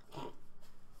 That's it.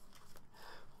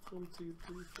 1, 2,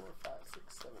 3, 4, 5,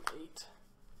 6, 7, 8,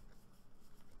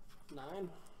 9.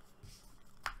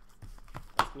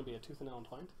 That's going to be a tooth and nail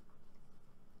entwined.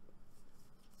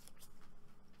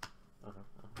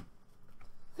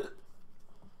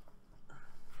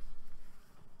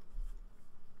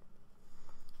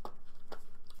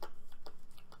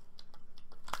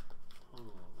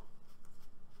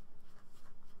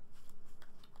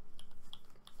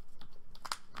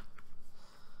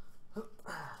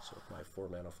 So with my 4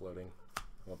 mana floating, I'm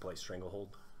going to play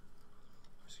Stranglehold.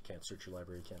 So you can't search your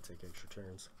library, you can't take extra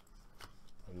turns.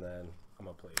 And then I'm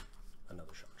going to play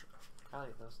another Chandra.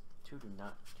 Kylie, those two do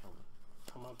not kill me.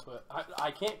 I'm gonna put.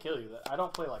 I can't kill you. I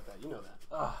don't play like that. You know that.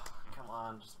 Ugh, come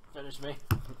on, just finish me.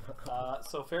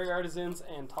 So Fairy Artisans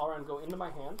and Talrand go into my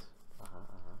hand.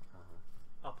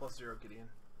 I'll +0 Gideon.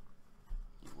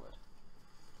 You would.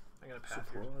 I'm gonna pass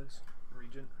your Surprise.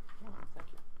 Regent. Oh, thank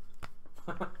you.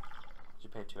 Did you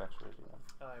pay 2 extra to do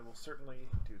that? I will certainly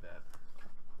do that.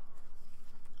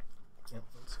 Yep,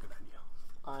 that's a good idea.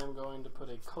 I'm going to put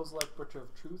a Kozilek Butcher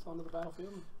of Truth onto the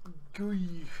battlefield.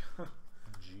 Gooey.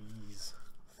 Jeez.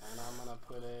 And I'm going to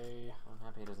put a I'm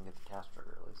happy he doesn't get the cast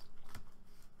trigger at least.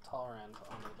 Talrand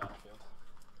onto the battlefield.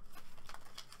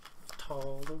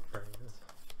 Tolerance.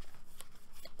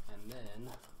 And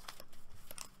then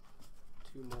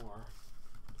 2 more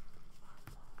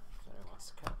If anyone wants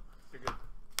to cut. You're good.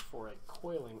 for a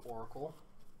Coiling Oracle.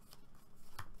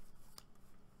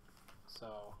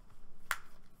 So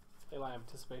Leyline of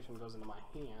Anticipation goes into my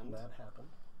hand. That happened.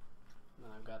 And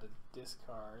then I've got to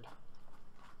discard.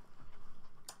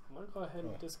 I'm going to go ahead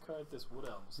and discard this Wood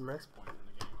Elves at this point in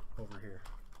the game. Over here.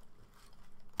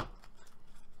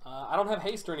 I don't have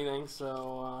haste or anything,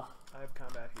 so I have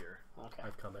combat here. okay. I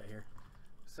have combat here.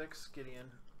 6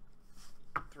 Gideon.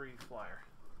 3 Flyer.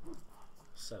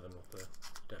 7 with the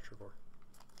Detrivore.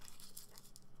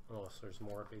 Unless there's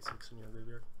more basics in your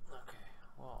graveyard. Okay,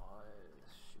 well,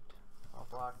 shoot. I'll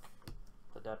block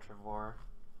the Detrivore.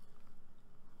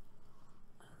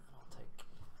 I'll take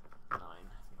 9.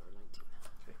 Go to 19.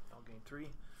 Okay, I'll gain 3.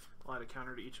 I'll add a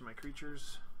counter to each of my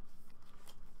creatures.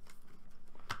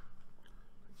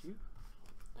 Thank you.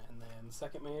 And then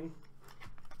second main,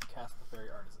 cast the Fairy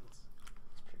Artisans.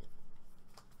 That's pretty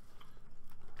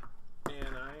good.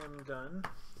 And I am done.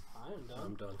 I am done.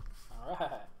 I'm done.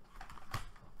 Alright.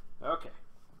 Okay,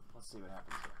 let's see what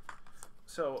happens here.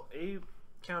 So a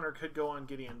counter could go on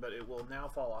Gideon, but it will now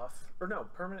fall off. Or no,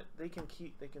 permanent. They can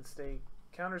stay.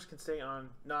 Counters can stay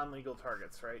on non-legal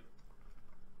targets, right?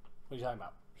 What are you talking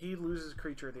about? He loses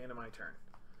creature at the end of my turn.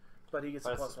 But he gets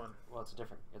But a it's- +1. Well, it's a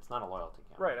different. It's not a loyalty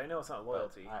counter. Right, I know it's not But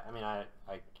loyalty. I mean, I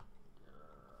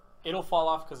It'll fall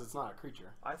off because it's not a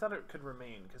creature. I thought it could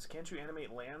remain, because can't you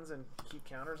animate lands and keep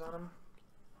counters on them?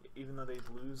 Even though they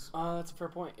lose? That's a fair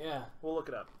point, yeah. We'll look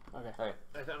it up. Okay. okay.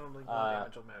 I don't think one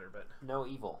damage will matter, but... No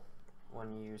evil.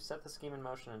 When you set the scheme in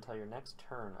motion until your next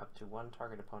turn, up to one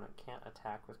target opponent can't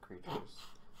attack with creatures.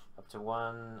 Up to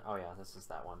one... Oh yeah, this is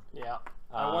that one. Yeah.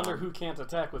 I wonder who can't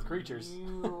attack with creatures.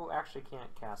 You actually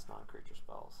can't cast non-creature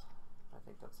spells. I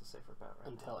think that's a safer bet, right?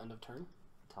 Until end of turn?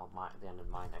 Until the end of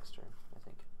my next turn, I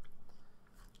think.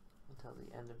 Until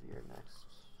the end of your next...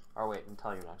 Or wait,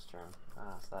 until your next turn.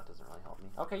 So that doesn't really help me.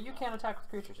 Okay, you can't attack with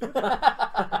creatures.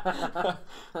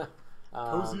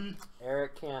 Cozy.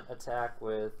 Eric can't attack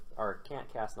with... Or can't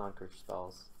cast non-creature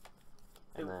spells.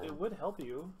 And then, It would help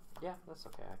you. yeah, that's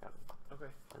okay, I got it.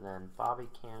 Okay. And then Bobby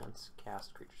can't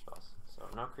cast creature spells. So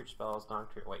non-creature spells,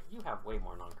 non-creature... Wait, you have way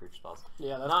more non-creature spells.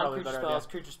 Yeah, that's probably a Non-creature better spells,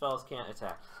 idea. creature spells can't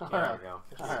attack. Yeah, Alright. there you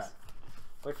go. Alright.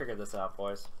 We figured this out,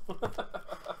 boys.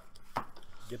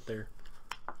 Get there.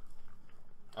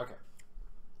 Okay.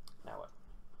 Now what?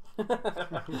 That's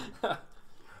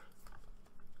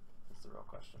the real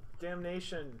question.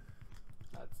 Damnation.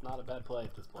 That's not a bad play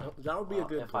at this point. That would be a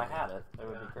good If play. I had it, it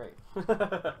would be great.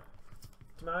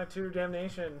 Not to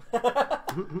damnation.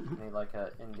 Need like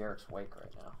a in Garrick's wake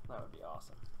right now. That would be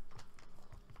awesome.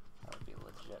 That would be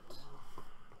legit.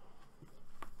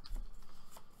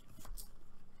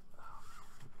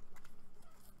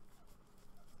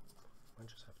 I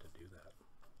just have to do that.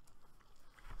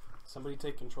 Somebody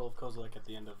take control of Kozilek at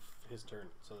the end of his turn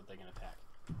so that they can attack.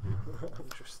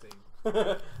 Interesting.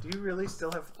 Do you really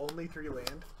still have only 3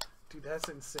 land? Dude, that's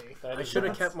insane. That I is should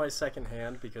have nuts. kept my second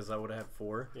hand because I would have had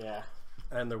 4. Yeah.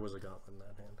 And there was a gauntlet in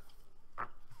that hand.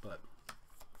 But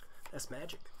that's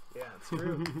magic. Yeah, it's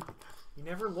true. You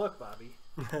never look, Bobby.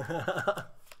 I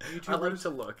like to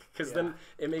look because Yeah. then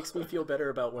it makes me feel better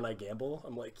about when I gamble.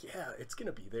 I'm like, yeah, it's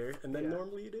gonna be there, and then Yeah.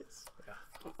 normally it is. Yeah.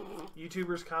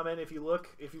 YouTubers comment if you've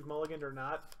mulliganed or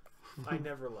not. I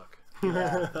never look.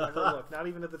 Yeah. Never look. Not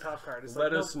even at the top card. It's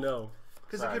Let like, us know.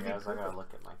 Because it Sorry could be guys, I gotta purple.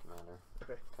 look at my commander.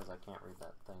 Okay. Because I can't read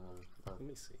that thing. Let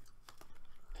me see.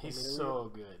 He's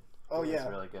so good. Oh It's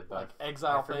really good, but Like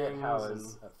exile I forget things. how and-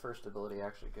 his first ability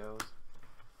actually goes.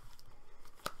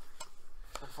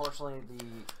 Unfortunately, the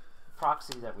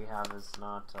proxy that we have is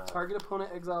not... Target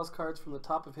opponent exiles cards from the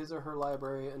top of his or her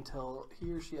library until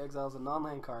he or she exiles a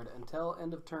non-land card. Until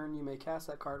end of turn, you may cast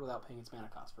that card without paying its mana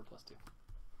cost for +2.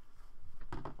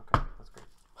 Okay, that's great.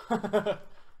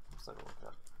 So look it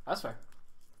up. That's fair.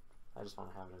 I just want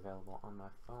to have it available on my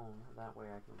phone. That way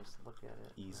I can just look at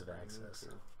it. Ease of whenever I need access. to.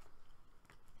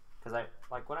 Because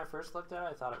when I first looked at it,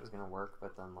 I thought it was going to work,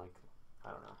 but then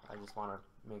I don't know. I just want to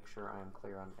make sure I am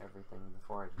clear on everything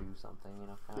before I do something, you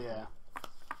know? Kind of Yeah. thing.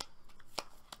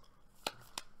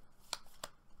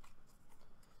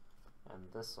 And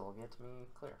this will get me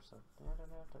clear. So.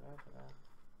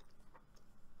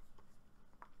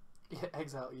 Yeah,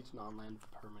 exile each non-land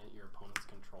permanent your opponent's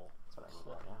control. That's what I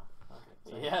need right now. Okay,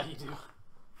 Yeah, you do.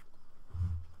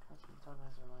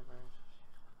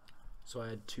 So I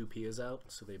had 2 Pias out,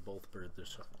 so they both birthed a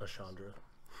Chandra.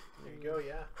 There you go,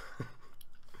 yeah.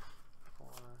 4,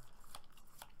 5,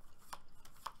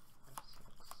 6,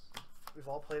 We've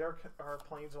all played our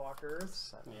Planeswalkers,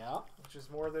 7. Yeah. which is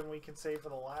more than we can say for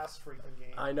the last freaking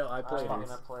game. I know, I played I'm these.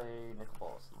 going to play Nicol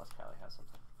Bolas unless Kiley has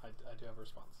something. I do have a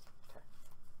response.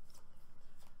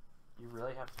 You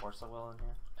really have Force of Will in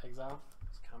here? Exile.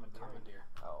 It's commandeer. Commandeer.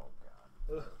 Oh,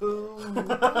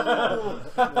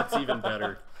 God. That's even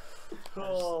better.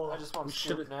 Cool. I just want We to shoot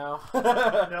should've- now.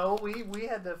 No, we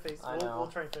had to face. I We'll know.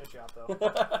 try and finish you out though.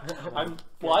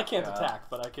 I can't God. attack,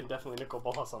 but I can definitely Nicol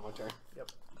Bolas on my turn.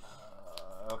 Yep.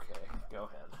 Okay, go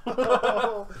ahead.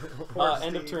 Poor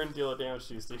End of Steve. turn, deal a damage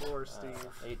to you, Steve. Poor Steve.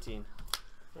 18.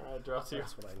 Alright, draw 2.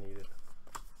 That's what I needed.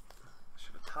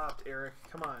 Should have topped Eric.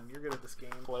 Come on, you're good at this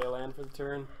game. Play a land for the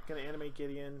turn. Gonna animate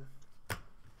Gideon.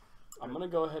 I'm gonna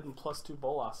go ahead and +2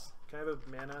 Bolas. Can I have a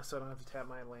mana so I don't have to tap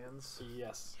my lands?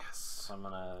 Yes. Yes. So I'm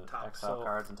going to Top. exile So-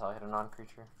 cards until I hit a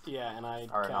non-creature. Yeah, and I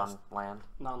Or a cast non-land.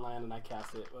 non-land and I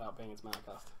cast it without paying its mana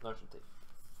cost. Notion Thief.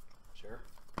 Sure.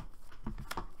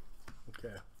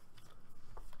 Okay.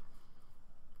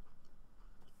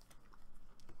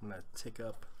 I'm gonna tick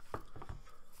up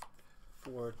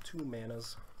for 2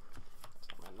 manas. So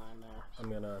I'm at 9 there. I'm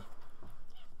gonna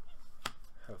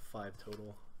have 5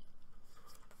 total.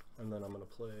 And then I'm gonna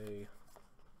play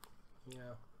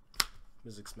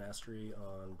Mizzix's Mastery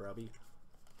on Browbeat.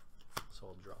 So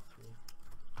I'll draw 3.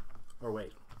 Or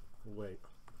wait. No.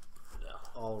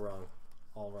 All wrong.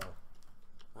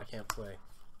 I can't play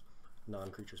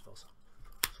non-creature spells.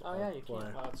 So Oh yeah, you can.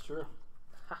 Why? Oh, that's true.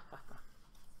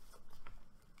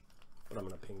 But I'm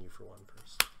gonna ping you for one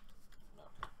first.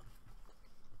 Okay.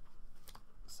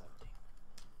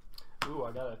 17. Ooh,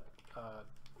 I got a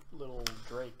little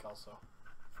Drake also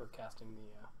for casting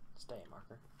the. Stay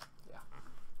marker. Yeah.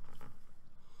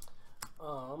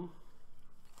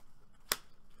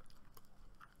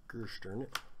 Gerstern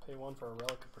it. Pay 1 for a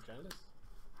Relic of Progenitus.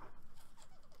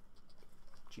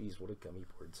 Jeez, what a gummy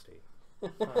board state.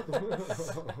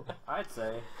 I'd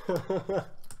say.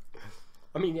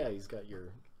 I mean, yeah, he's got your.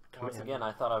 Once again,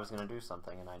 I thought I was going to do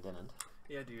something and I didn't.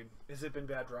 Yeah, dude. Has it been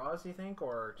bad draws, you think,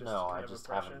 or just No, kind I of just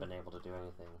oppression? haven't been able to do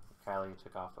anything. Kylie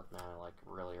took off with mana like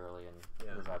really early and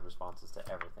Yeah. has had responses to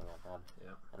everything I've had.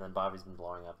 Yeah. And then Bobby's been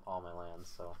blowing up all my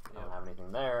lands, so I Yeah. don't have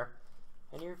anything there.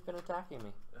 And you've been attacking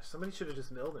me. Somebody should have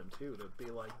just milled him too to be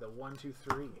like the 1, 2,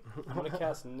 3. I'm gonna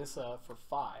cast Nissa for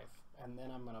 5, and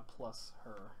then I'm gonna plus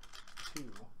her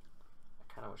 2.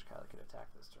 I kind of wish Kylie could attack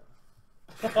this turn.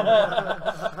 So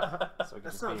we could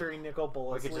That's just not be, very Nicol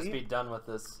Bolas. we could just be done with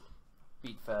this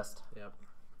beat fest. Yep.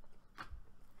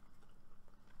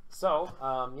 So,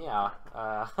 yeah.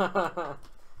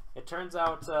 It turns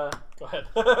out Go ahead.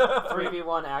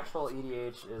 3v1 actual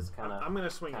EDH is kind of... I'm gonna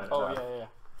swing kinda it. tough. Oh yeah, yeah.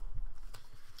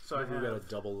 So I Maybe we have gotta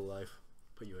double the life.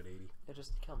 Put you at 80. Yeah,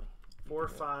 just kill me. 4,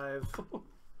 5.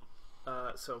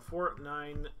 So 4,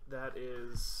 9. That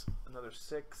is another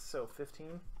 6. So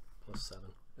 15. Plus 7.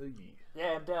 Ooh.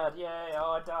 Yeah, I'm dead. Yay!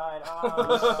 Oh, I died.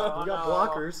 Oh, You got no.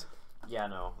 blockers. Yeah,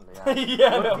 no. Yeah.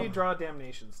 Yeah, What no. if you draw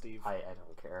Damnation, Steve? I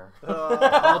don't care.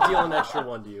 I'll deal an extra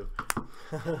 1 to you.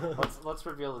 Let's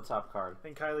reveal the top card.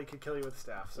 And Kylie could kill you with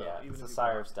staff. So Yeah, even it's if the you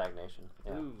Sire block. of Stagnation.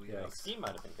 Yeah. Ooh, Yeah. yikes. Scheme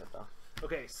might have been good though.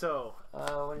 Okay, so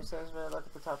When he says look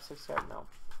at the top 6 card, no,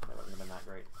 that wouldn't have been that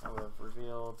great. I would have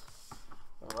revealed.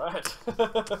 All right.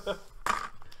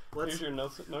 let's Here's your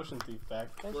Notion Thief back.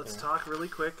 let's talk really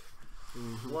quick.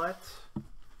 Mm-hmm. What?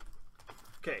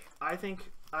 Okay, I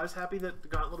think I was happy that the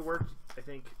Gauntlet worked. I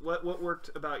think what worked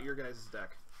about your guys'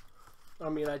 deck? I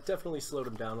mean, I definitely slowed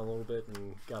him down a little bit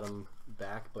and got him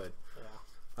back, but Yeah.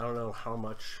 I don't know how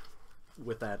much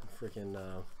with that freaking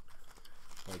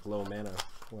like low mana.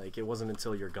 Like it wasn't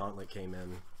until your Gauntlet came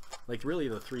in. Like really,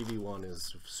 the 3v1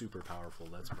 is super powerful.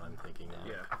 That's what I'm thinking.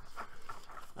 Yeah.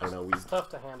 I don't know. It's tough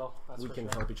to handle. That's We for can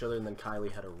sure. help each other, and then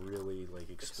Kylie had a really like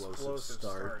explosive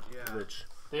start, yeah. which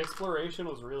The exploration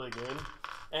was really good,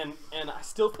 and I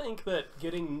still think that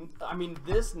getting, I mean,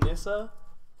 this Nissa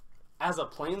as a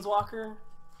planeswalker,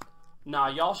 nah,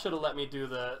 y'all should have let me do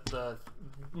the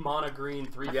mono green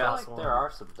 3 I Yeah. feel plus like 1. there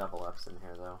are some double ups in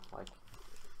here though. Like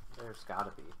there's got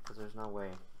to be because there's no way.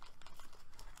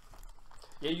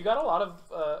 Yeah, you got a lot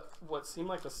of what seemed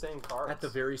like the same cards at the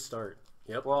very start.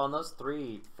 Yep. Well, and those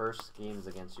 3 first games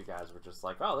against you guys were just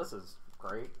like, oh, this is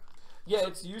great. Yeah,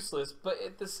 it's useless, but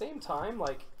at the same time,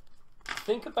 like,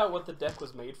 think about what the deck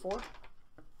was made for,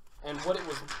 and what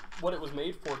it was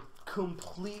made for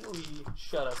completely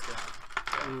shut us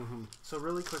down. So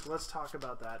really quick, let's talk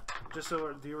about that, just so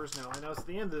our viewers know. I know it's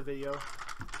the end of the video.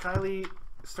 Kylie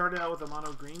started out with a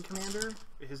mono green commander,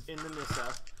 his in the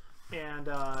Nissa, and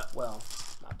Well,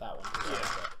 not that one.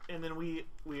 yeah, and then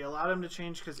we allowed him to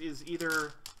change because is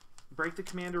either break the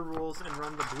commander rules and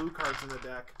run the blue cards in the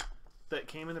deck that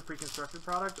came in the pre-constructed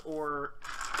product, or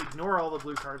ignore all the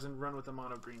blue cards and run with the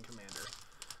mono green commander.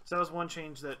 So that was one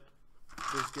change that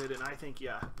was good, and I think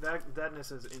that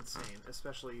Nissa is insane,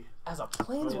 especially As a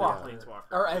Planeswalker. planeswalker,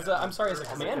 or as a, I'm sorry, as a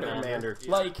commander. Commander.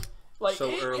 Yeah. Like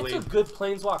So early. it's a good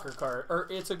planeswalker card, or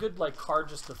it's a good like card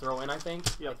just to throw in. I think.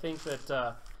 Yep. I think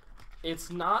that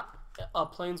it's not a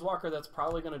planeswalker that's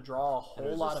probably going to draw a whole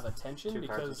there's lot just of attention 2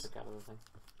 cards because you took out of the thing.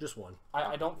 Just 1.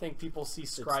 I don't think people see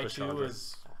Scry the 2 Chandra.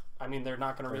 as. I mean, they're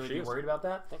not going to Oh, really she be is. worried about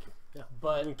that. Thank you. Yeah.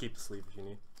 But You can keep the sleeve if you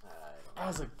need.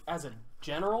 as a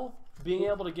general, being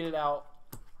able to get it out,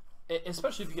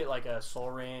 especially if you get like a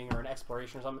Soul Ring or an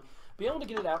Exploration or something, being able to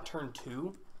get it out turn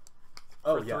 2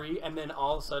 Oh for yeah. 3, and then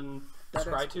all of a sudden That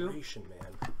Scry 2. exploration,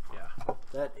 man. yeah.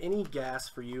 That any gas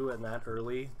for you and that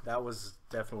early, that was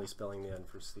definitely spelling the end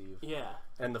for Steve. Yeah.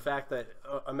 And the fact that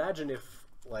imagine if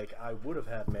like I would have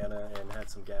had mana and had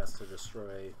some gas to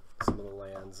destroy some of the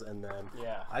lands, and then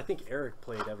Yeah. I think Eric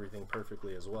played everything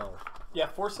perfectly as well. Yeah,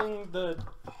 forcing the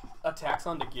attacks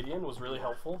onto Gideon was really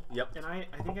helpful. Yep. And I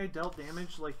think I dealt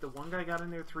damage. Like the one guy got in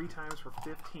there 3 times for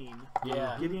 15.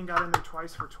 Yeah. Gideon got in there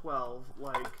twice for 12.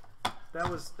 Like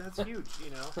that's huge,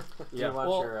 you know. Do Yeah. you want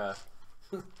Well, your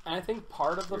And I think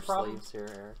part of the your problem. sleeves here,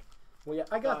 Eric? Well, yeah,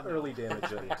 I got No. early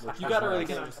damage in. Which You was got early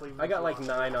nice. damage. I got like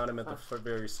 9 on him at the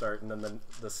very start, and then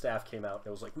the staff came out and it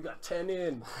was like, we got 10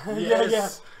 in. Yeah,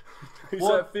 Yes. He's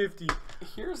Well, at 50.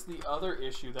 Here's the other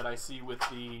issue that I see with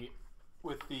the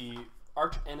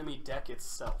Archenemy deck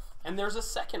itself. And there's a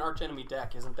second Archenemy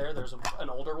deck, isn't there? There's an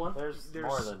older one. There's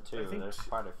more than two. There's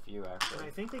quite a few actually. And I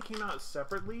think they came out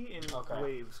separately in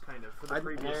waves, kind of, for the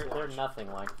previous They're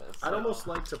nothing like this. I'd almost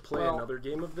like to play another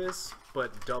game of this,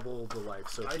 but double the life.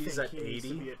 So he's at 80. Needs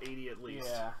to be at 80 at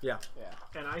least. Yeah.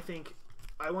 And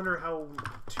I wonder how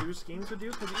 2 schemes would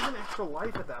do, because even extra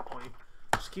life at that point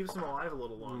just keeps them alive a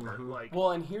little longer. Like,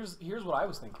 well, and here's what I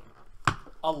was thinking.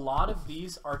 A lot of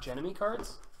these Archenemy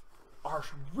cards are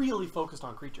really focused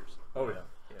on creatures. Oh yeah.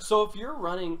 So if you're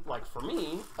running, like for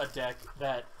me, a deck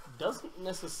that doesn't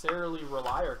necessarily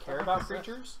rely or care about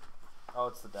creatures,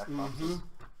 it's the deck boxes.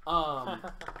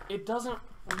 it doesn't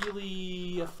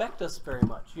really affect us very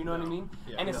much. You know what I mean?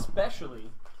 And especially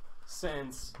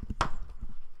since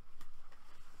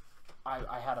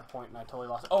I had a point and I totally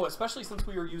lost it. Oh, especially since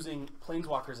we were using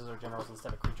Planeswalkers as our generals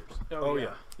instead of creatures. Oh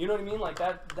yeah. You know what I mean? Like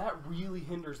that really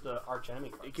hinders the Archenemy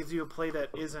cards. It gives you a play that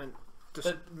isn't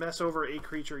just mess over a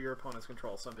creature your opponents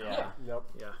control somehow.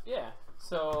 Yeah.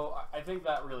 So I think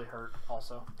that really hurt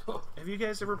also. Have you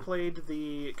guys ever played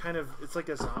the kind of, it's like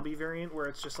a zombie variant where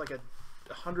it's just like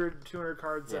 100, 200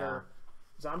 cards that are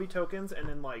zombie tokens, and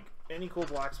then like any cool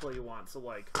black spell you want. So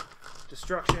like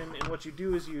destruction, and what you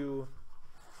do is you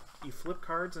flip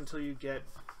cards until you get,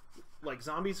 like,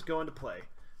 zombies go into play,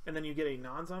 and then you get a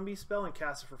non-zombie spell and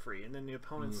cast it for free, and then the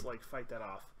opponents like fight that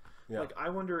off. Like, I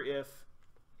wonder if,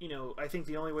 you know, I think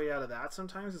the only way out of that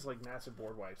sometimes is like massive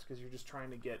board wipes, because you're just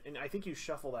trying to get, and I think you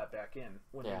shuffle that back in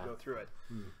when you go through it.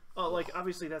 Like,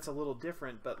 obviously that's a little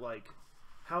different, but like,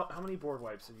 how many board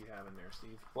wipes did you have in there,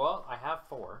 Steve? Well, I have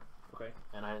 4. Okay.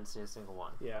 And I didn't see a single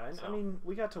one. Yeah, and I mean,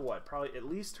 we got to what? Probably at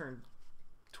least turn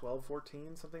 12,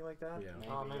 14, something like that? Yeah.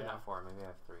 Maybe not 4, maybe I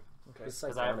have 3. Okay.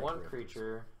 Because I have 1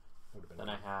 creature, then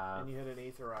I have... And you had an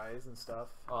Aetherize and stuff?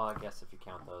 Well, I guess if you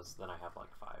count those, then I have like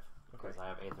 5. Because I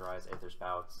have Aetherize, Aether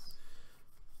Spouts,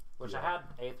 which I had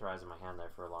Aetherize in my hand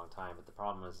there for a long time, but the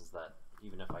problem is that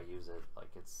even if I use it, like,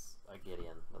 it's a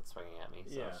Gideon that's swinging at me,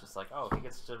 so it's just like, oh, he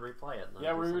gets to replay it. And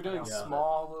yeah, we were doing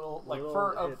small little, like,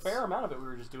 for a fair amount of it, we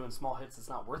were just doing small hits. It's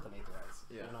not worth an Aetherize,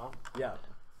 you know? Yeah.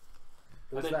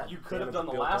 And then you could have done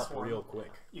the last one real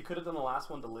quick. You could have done the last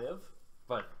one to live,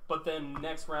 but then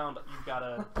next round you've got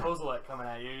a Kozilek coming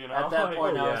at you. You know, at that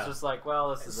point I was just like,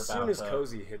 well, this is about. As soon as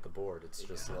Cozy hit the board, it's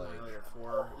just like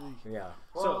yeah.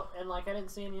 Well, and like I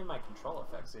didn't see any of my control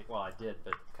effects. Well, I did,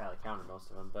 but Kylie countered most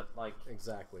of them. But like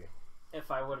exactly,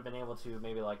 if I would have been able to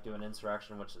maybe like do an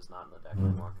insurrection, which is not in the deck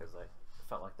anymore because I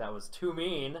felt like that was too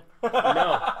mean.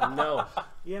 No.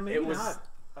 Yeah, maybe not.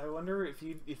 I wonder if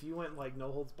you went like no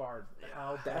holds barred,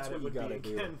 how bad it would be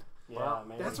again. Yeah, well,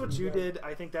 that's what you did.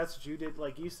 I think that's what you did.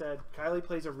 Like you said, Kylie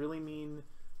plays a really mean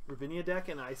Ravinia deck,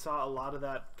 and I saw a lot of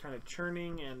that kind of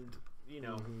churning, and you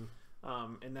know,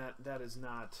 and that is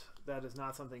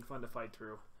not something fun to fight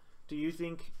through. Do you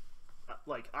think?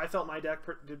 Like I felt my deck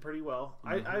did pretty well.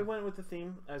 I went with the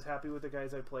theme. I was happy with the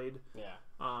guys I played. Yeah.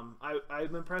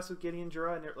 I'm impressed with Gideon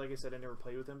Jura. Like I said, I never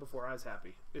played with him before. I was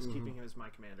happy just keeping him as my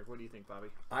commander. What do you think, Bobby?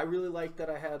 I really liked that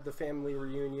I had the family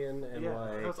reunion and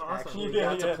that was awesome. Actually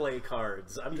got to play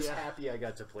cards. I'm just happy I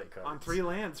got to play cards on 3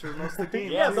 lands for most of the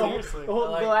game. Yeah, seriously. The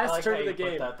last turn of the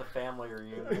game. The family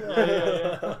reunion.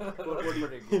 What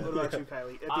about you,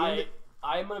 Kylie?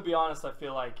 I'm gonna be honest. I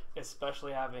feel like,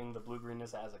 especially having the blue-green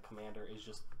Nissa as a commander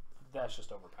is that's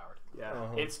just overpowered. Yeah,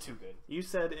 it's too good. You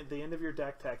said at the end of your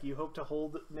deck tech, you hope to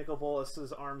hold Nicol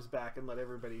Bolas' arms back and let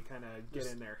everybody kind of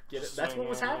get in there. That's what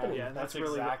was happening. Yeah, that's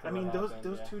really. Exactly I mean,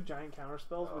 those 2 giant counter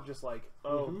spells were just like,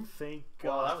 thank God.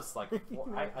 Well, that was like,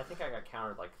 I think I got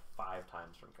countered like 5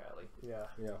 times from Kylie. Yeah.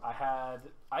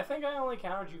 I think I only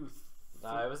countered you.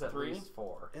 It was at 3? least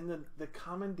 4. And the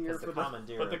commandeer for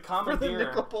commandeer. But the commandeer.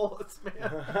 Nicol Bolas,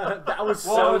 man. That was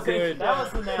so good. That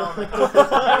was the nail.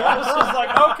 I was just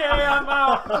like, okay, I'm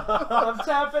out. I'm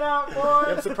tapping out,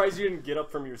 boys. I'm surprised you didn't get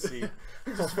up from your seat.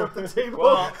 Just flip the table.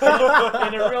 Well,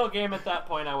 in a real game at that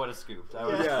point, I would have scooped. I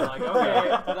would have been like,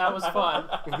 okay, that was fun.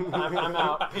 I'm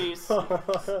out. Peace.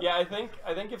 Yeah, I think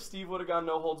if Steve would have gone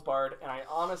no holds barred, and I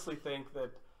honestly think that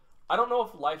I don't know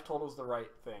if life total is the right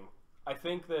thing. I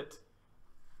think that.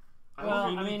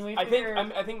 Well,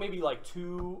 I think maybe like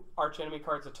 2 Archenemy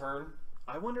cards a turn.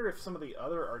 I wonder if some of the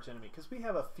other Archenemy, because we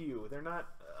have a few, they're not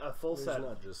a full set.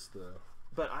 Not just the.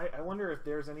 But I wonder if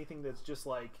there's anything that's just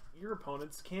like your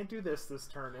opponents can't do this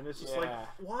turn, and it's just like,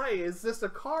 why is this a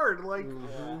card? Like,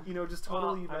 you know, just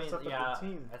totally mess up the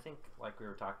routine. I think like we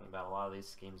were talking about, a lot of these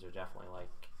schemes are definitely like,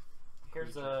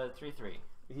 here's a 3/3.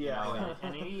 Yeah. You know,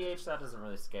 and in EDH that doesn't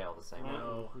really scale the same way.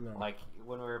 No. Like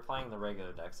when we were playing the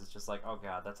regular decks, it's just like, oh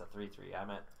god, that's a 3/3. I'm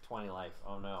at 20 life.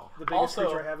 Oh no. The biggest Also-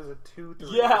 creature I have is a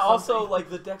 2/3. Yeah, or also, something. like,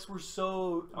 the decks were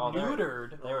so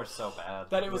neutered They were so bad.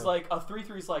 that it was like, a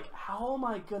 3/3 is like, how am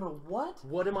I gonna what?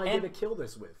 What am I And- gonna kill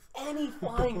this with? Any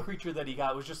flying creature that he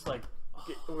got was just like,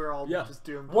 we're all Yeah. just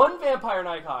doomed. one Vampire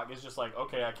Nighthawk is just like,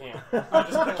 okay, I can't. I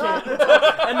can't.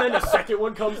 And then a second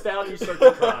one comes down and you start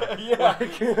to cry. Yeah.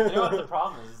 You know what the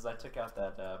problem is I took out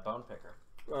that Bone Picker.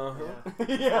 Uh-huh.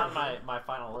 Yeah. It's on my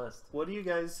final list. What do you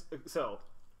guys? So,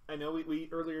 I know we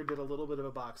earlier did a little bit of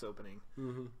a box opening.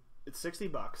 Mm-hmm. It's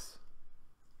 $60.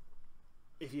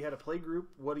 If you had a play group,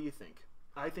 what do you think?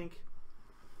 I think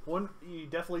you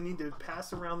definitely need to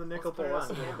pass around the Nicol put it Bolas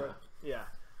on a little camera. bit. Yeah,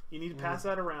 you need to pass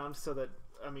that around so that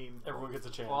Everyone gets a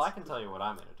chance. Well, I can tell you what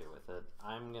I'm going to do with it.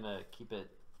 I'm going to keep it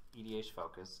EDH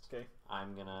focused. Okay.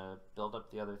 I'm going to build up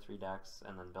the other 3 decks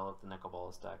and then build up the Nicol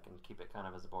Bolas deck and keep it kind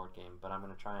of as a board game. But I'm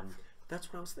going to try and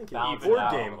That's what I was thinking. balance Board it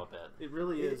out game. a little bit. It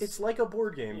really is. It's like a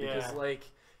board game because Yeah.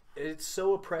 like it's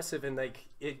so oppressive and like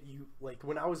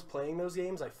when I was playing those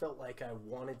games, I felt like I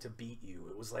wanted to beat you.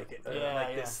 It was like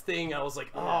this thing. I was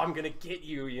like, oh, I'm gonna get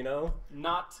you, you know.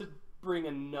 Not to bring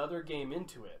another game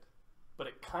into it, but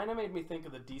it kind of made me think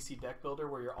of the DC deck builder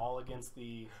where you're all against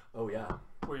the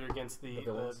where you're against the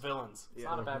villains. It's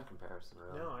not a bad comparison,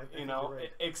 really. No, I think You know, you're right.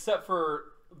 except for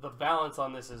the balance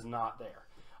on this is not there.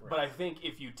 Right. But I think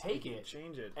if you take it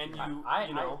change it. and I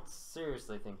you know,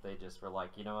 seriously think they just were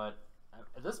like, you know what?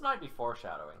 This might be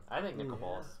foreshadowing. I think Nicol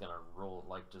Bolas is going to rule,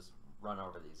 like, just run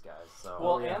over these guys. So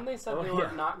well, and they said they were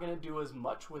yeah. not going to do as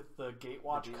much with the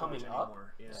Gatewatch Gatewatch coming up.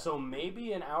 anymore, yeah. So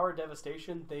maybe in our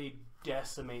devastation, they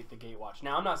decimate the Gatewatch.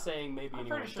 Now, I'm not saying maybe I'm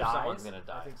anyone pretty sure dies. someone's going to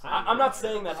die. think so. I'm not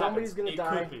saying that Somebody's happens. gonna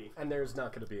It die, could be. and there's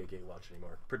not gonna be a Gatewatch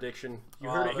anymore. Prediction. You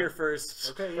Oh, heard it here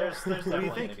first. Okay, yeah. There's What do you definitely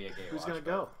think? gonna be a Gatewatch, Who's gonna but-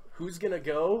 go? Who's gonna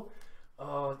go?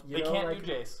 They can't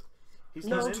do Jace. He's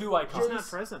No, not too iconic. He's not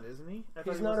present, isn't he? I thought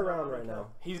He's he not was around on right the now.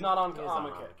 He's not on He is on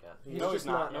Omnicat. Omnicat. He's No, he's just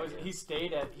not. not- No, he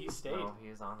stayed. He stayed. No, he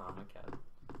is on Omnicat.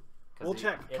 'Cause We'll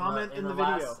check. in Comment in the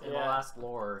last, video. In the Yeah. last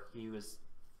lore, he was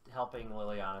helping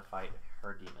Liliana fight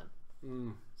her demon.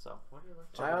 Mm. So, what do you look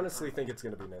I honestly think it's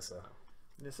gonna be Nissa.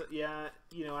 Nissa, yeah,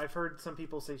 you know, I've heard some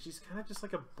people say she's kind of just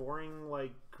like a boring,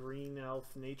 like, green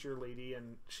elf nature lady,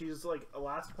 and she's like a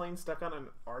last plane stuck on an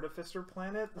artificer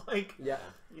planet. Like, Yeah.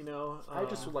 you know, I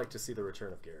just would like to see the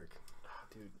return of Garrick.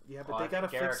 dude, yeah, but Well, they gotta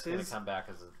Garrett's fix gonna his. come back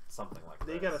as something like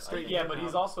They this. gotta I straighten think- Yeah, but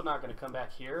he's also not going to come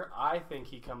back here. I think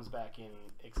he comes back in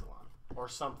Ixalan or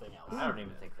something else. I don't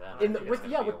even think that. In I the, think it's with gonna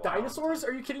be a with while. dinosaurs?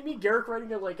 Are you kidding me? Garrick riding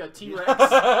like a T-Rex?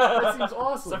 That seems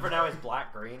awesome. Except for now he's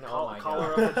black green. Oh my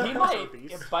Collar god. up the He might.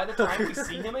 beast. By the time we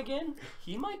see him again,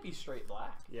 he might be straight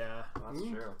black. Yeah. That's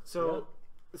true. So,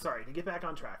 sorry to get back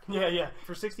on track. Yeah.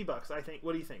 For $60, I think.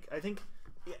 What do you think? I think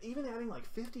even adding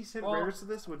like 50-cent Well- rares to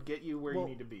this would get you where you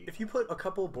need to be. If you put a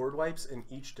couple board wipes in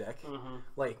each deck,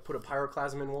 like put a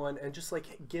pyroclasm in one, and just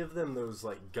like give them those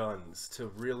like guns to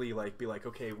really like be like,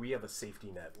 okay, we have a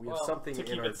safety net. We have Well, something To in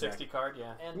keep our it 60 deck. card,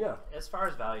 yeah. And Yeah. as far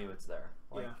as value, it's there.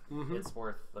 Like, Yeah. it's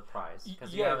worth the price.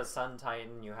 Because Yeah. you have a Sun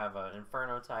Titan, you have an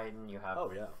Inferno Titan, you have Oh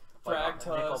yeah. like,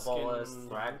 Thragtusk Nicol Bolas, and-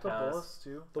 Nicol Thragtusk. Bolas,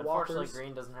 too. The Unfortunately, walkers.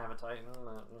 green doesn't have a Titan.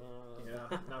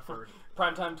 Yeah, not for.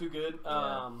 Primetime too good.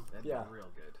 That'd Yeah. be real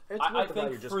good. It's I worth the value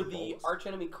think just for for the Bolas.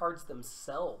 Archenemy cards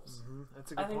themselves,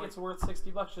 That's a good I think point. it's worth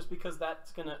 $60 just because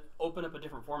that's going to open up a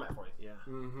different format for you. Yeah.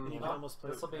 Mm-hmm. You You can know, almost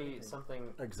play This will with be anything.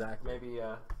 something. Exactly. Maybe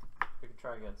we could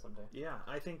try again someday. Yeah,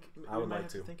 I think I we would might like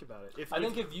have to to. think about it. I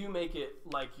think if you make it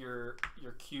like your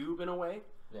cube in a way,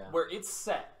 Yeah. where it's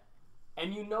set,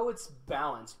 and you know it's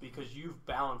balanced because you've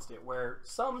balanced it, where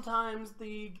sometimes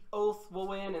the Oath will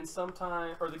win and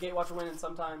sometimes, or the Gatewatch will win and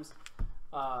sometimes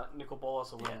Nicol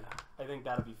Bolas will win. Yeah. I think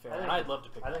that'd be fair. I think And I'd love to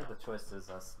pick I that think up. the twist is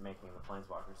us making the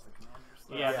Planeswalkers the commanders.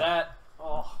 Yeah, that.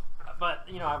 Oh, but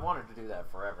you know, I wanted to do that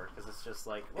forever because it's just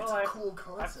like, well,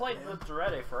 I've played the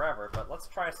Dread forever, but let's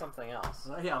try something else.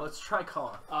 Yeah, let's try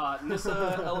calling.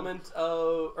 Nissa Element,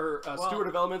 or Steward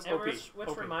of Elements, And OP. which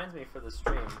OP. reminds me for the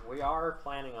stream, we are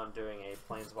planning on doing a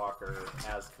Planeswalker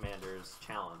as commanders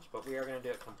challenge, but we are going to do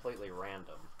it completely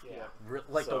random. Yeah.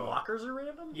 Like the So- walkers are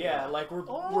random? Yeah, like we're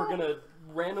gonna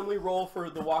randomly roll for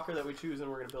the walker that we choose, and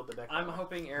we're gonna build the deck. I'm that way.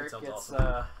 hoping Eric sounds gets,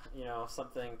 you know,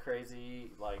 something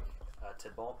crazy like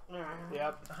Tidball.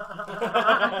 Yep. Get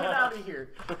out of here.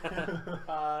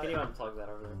 Can you unplug that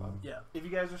over there, Bob? Yeah. If you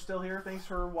guys are still here, thanks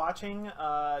for watching.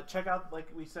 Check out, like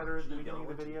we said at the beginning of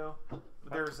the video,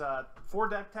 there's 4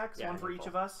 deck techs, Yeah, one for I need each both.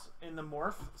 of us in the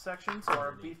Morph section, so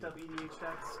our beefed up EDH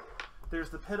decks. There's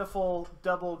the pitiful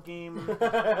double game out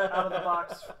of the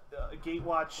box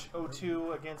Gatewatch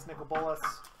 02 against Nicol Bolas.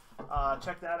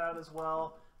 Check that out as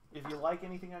well. If you like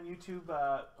anything on YouTube,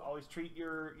 always treat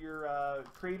your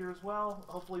creator as well.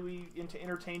 Hopefully we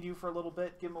entertained you for a little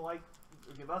bit. Give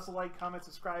us a like, comment,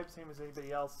 subscribe, same as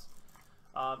anybody else.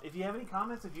 If you have any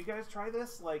comments, if you guys try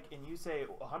this, like, and you say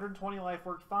 120 life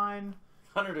worked fine,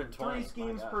 120 3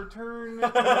 schemes per turn,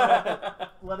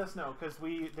 let us know, because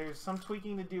there's some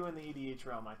tweaking to do in the EDH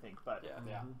realm, I think. But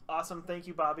Yeah. Awesome, thank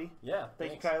you, Bobby. Yeah,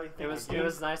 Thank you, Kylie. It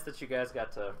was nice that you guys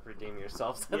got to redeem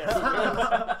yourselves. Yes.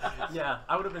 Yeah,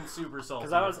 I would have been super salty.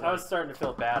 Because I was starting to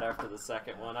feel bad after the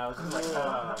second one. I was just like,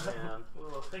 oh man.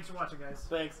 Well, thanks for watching, guys.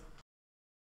 Thanks.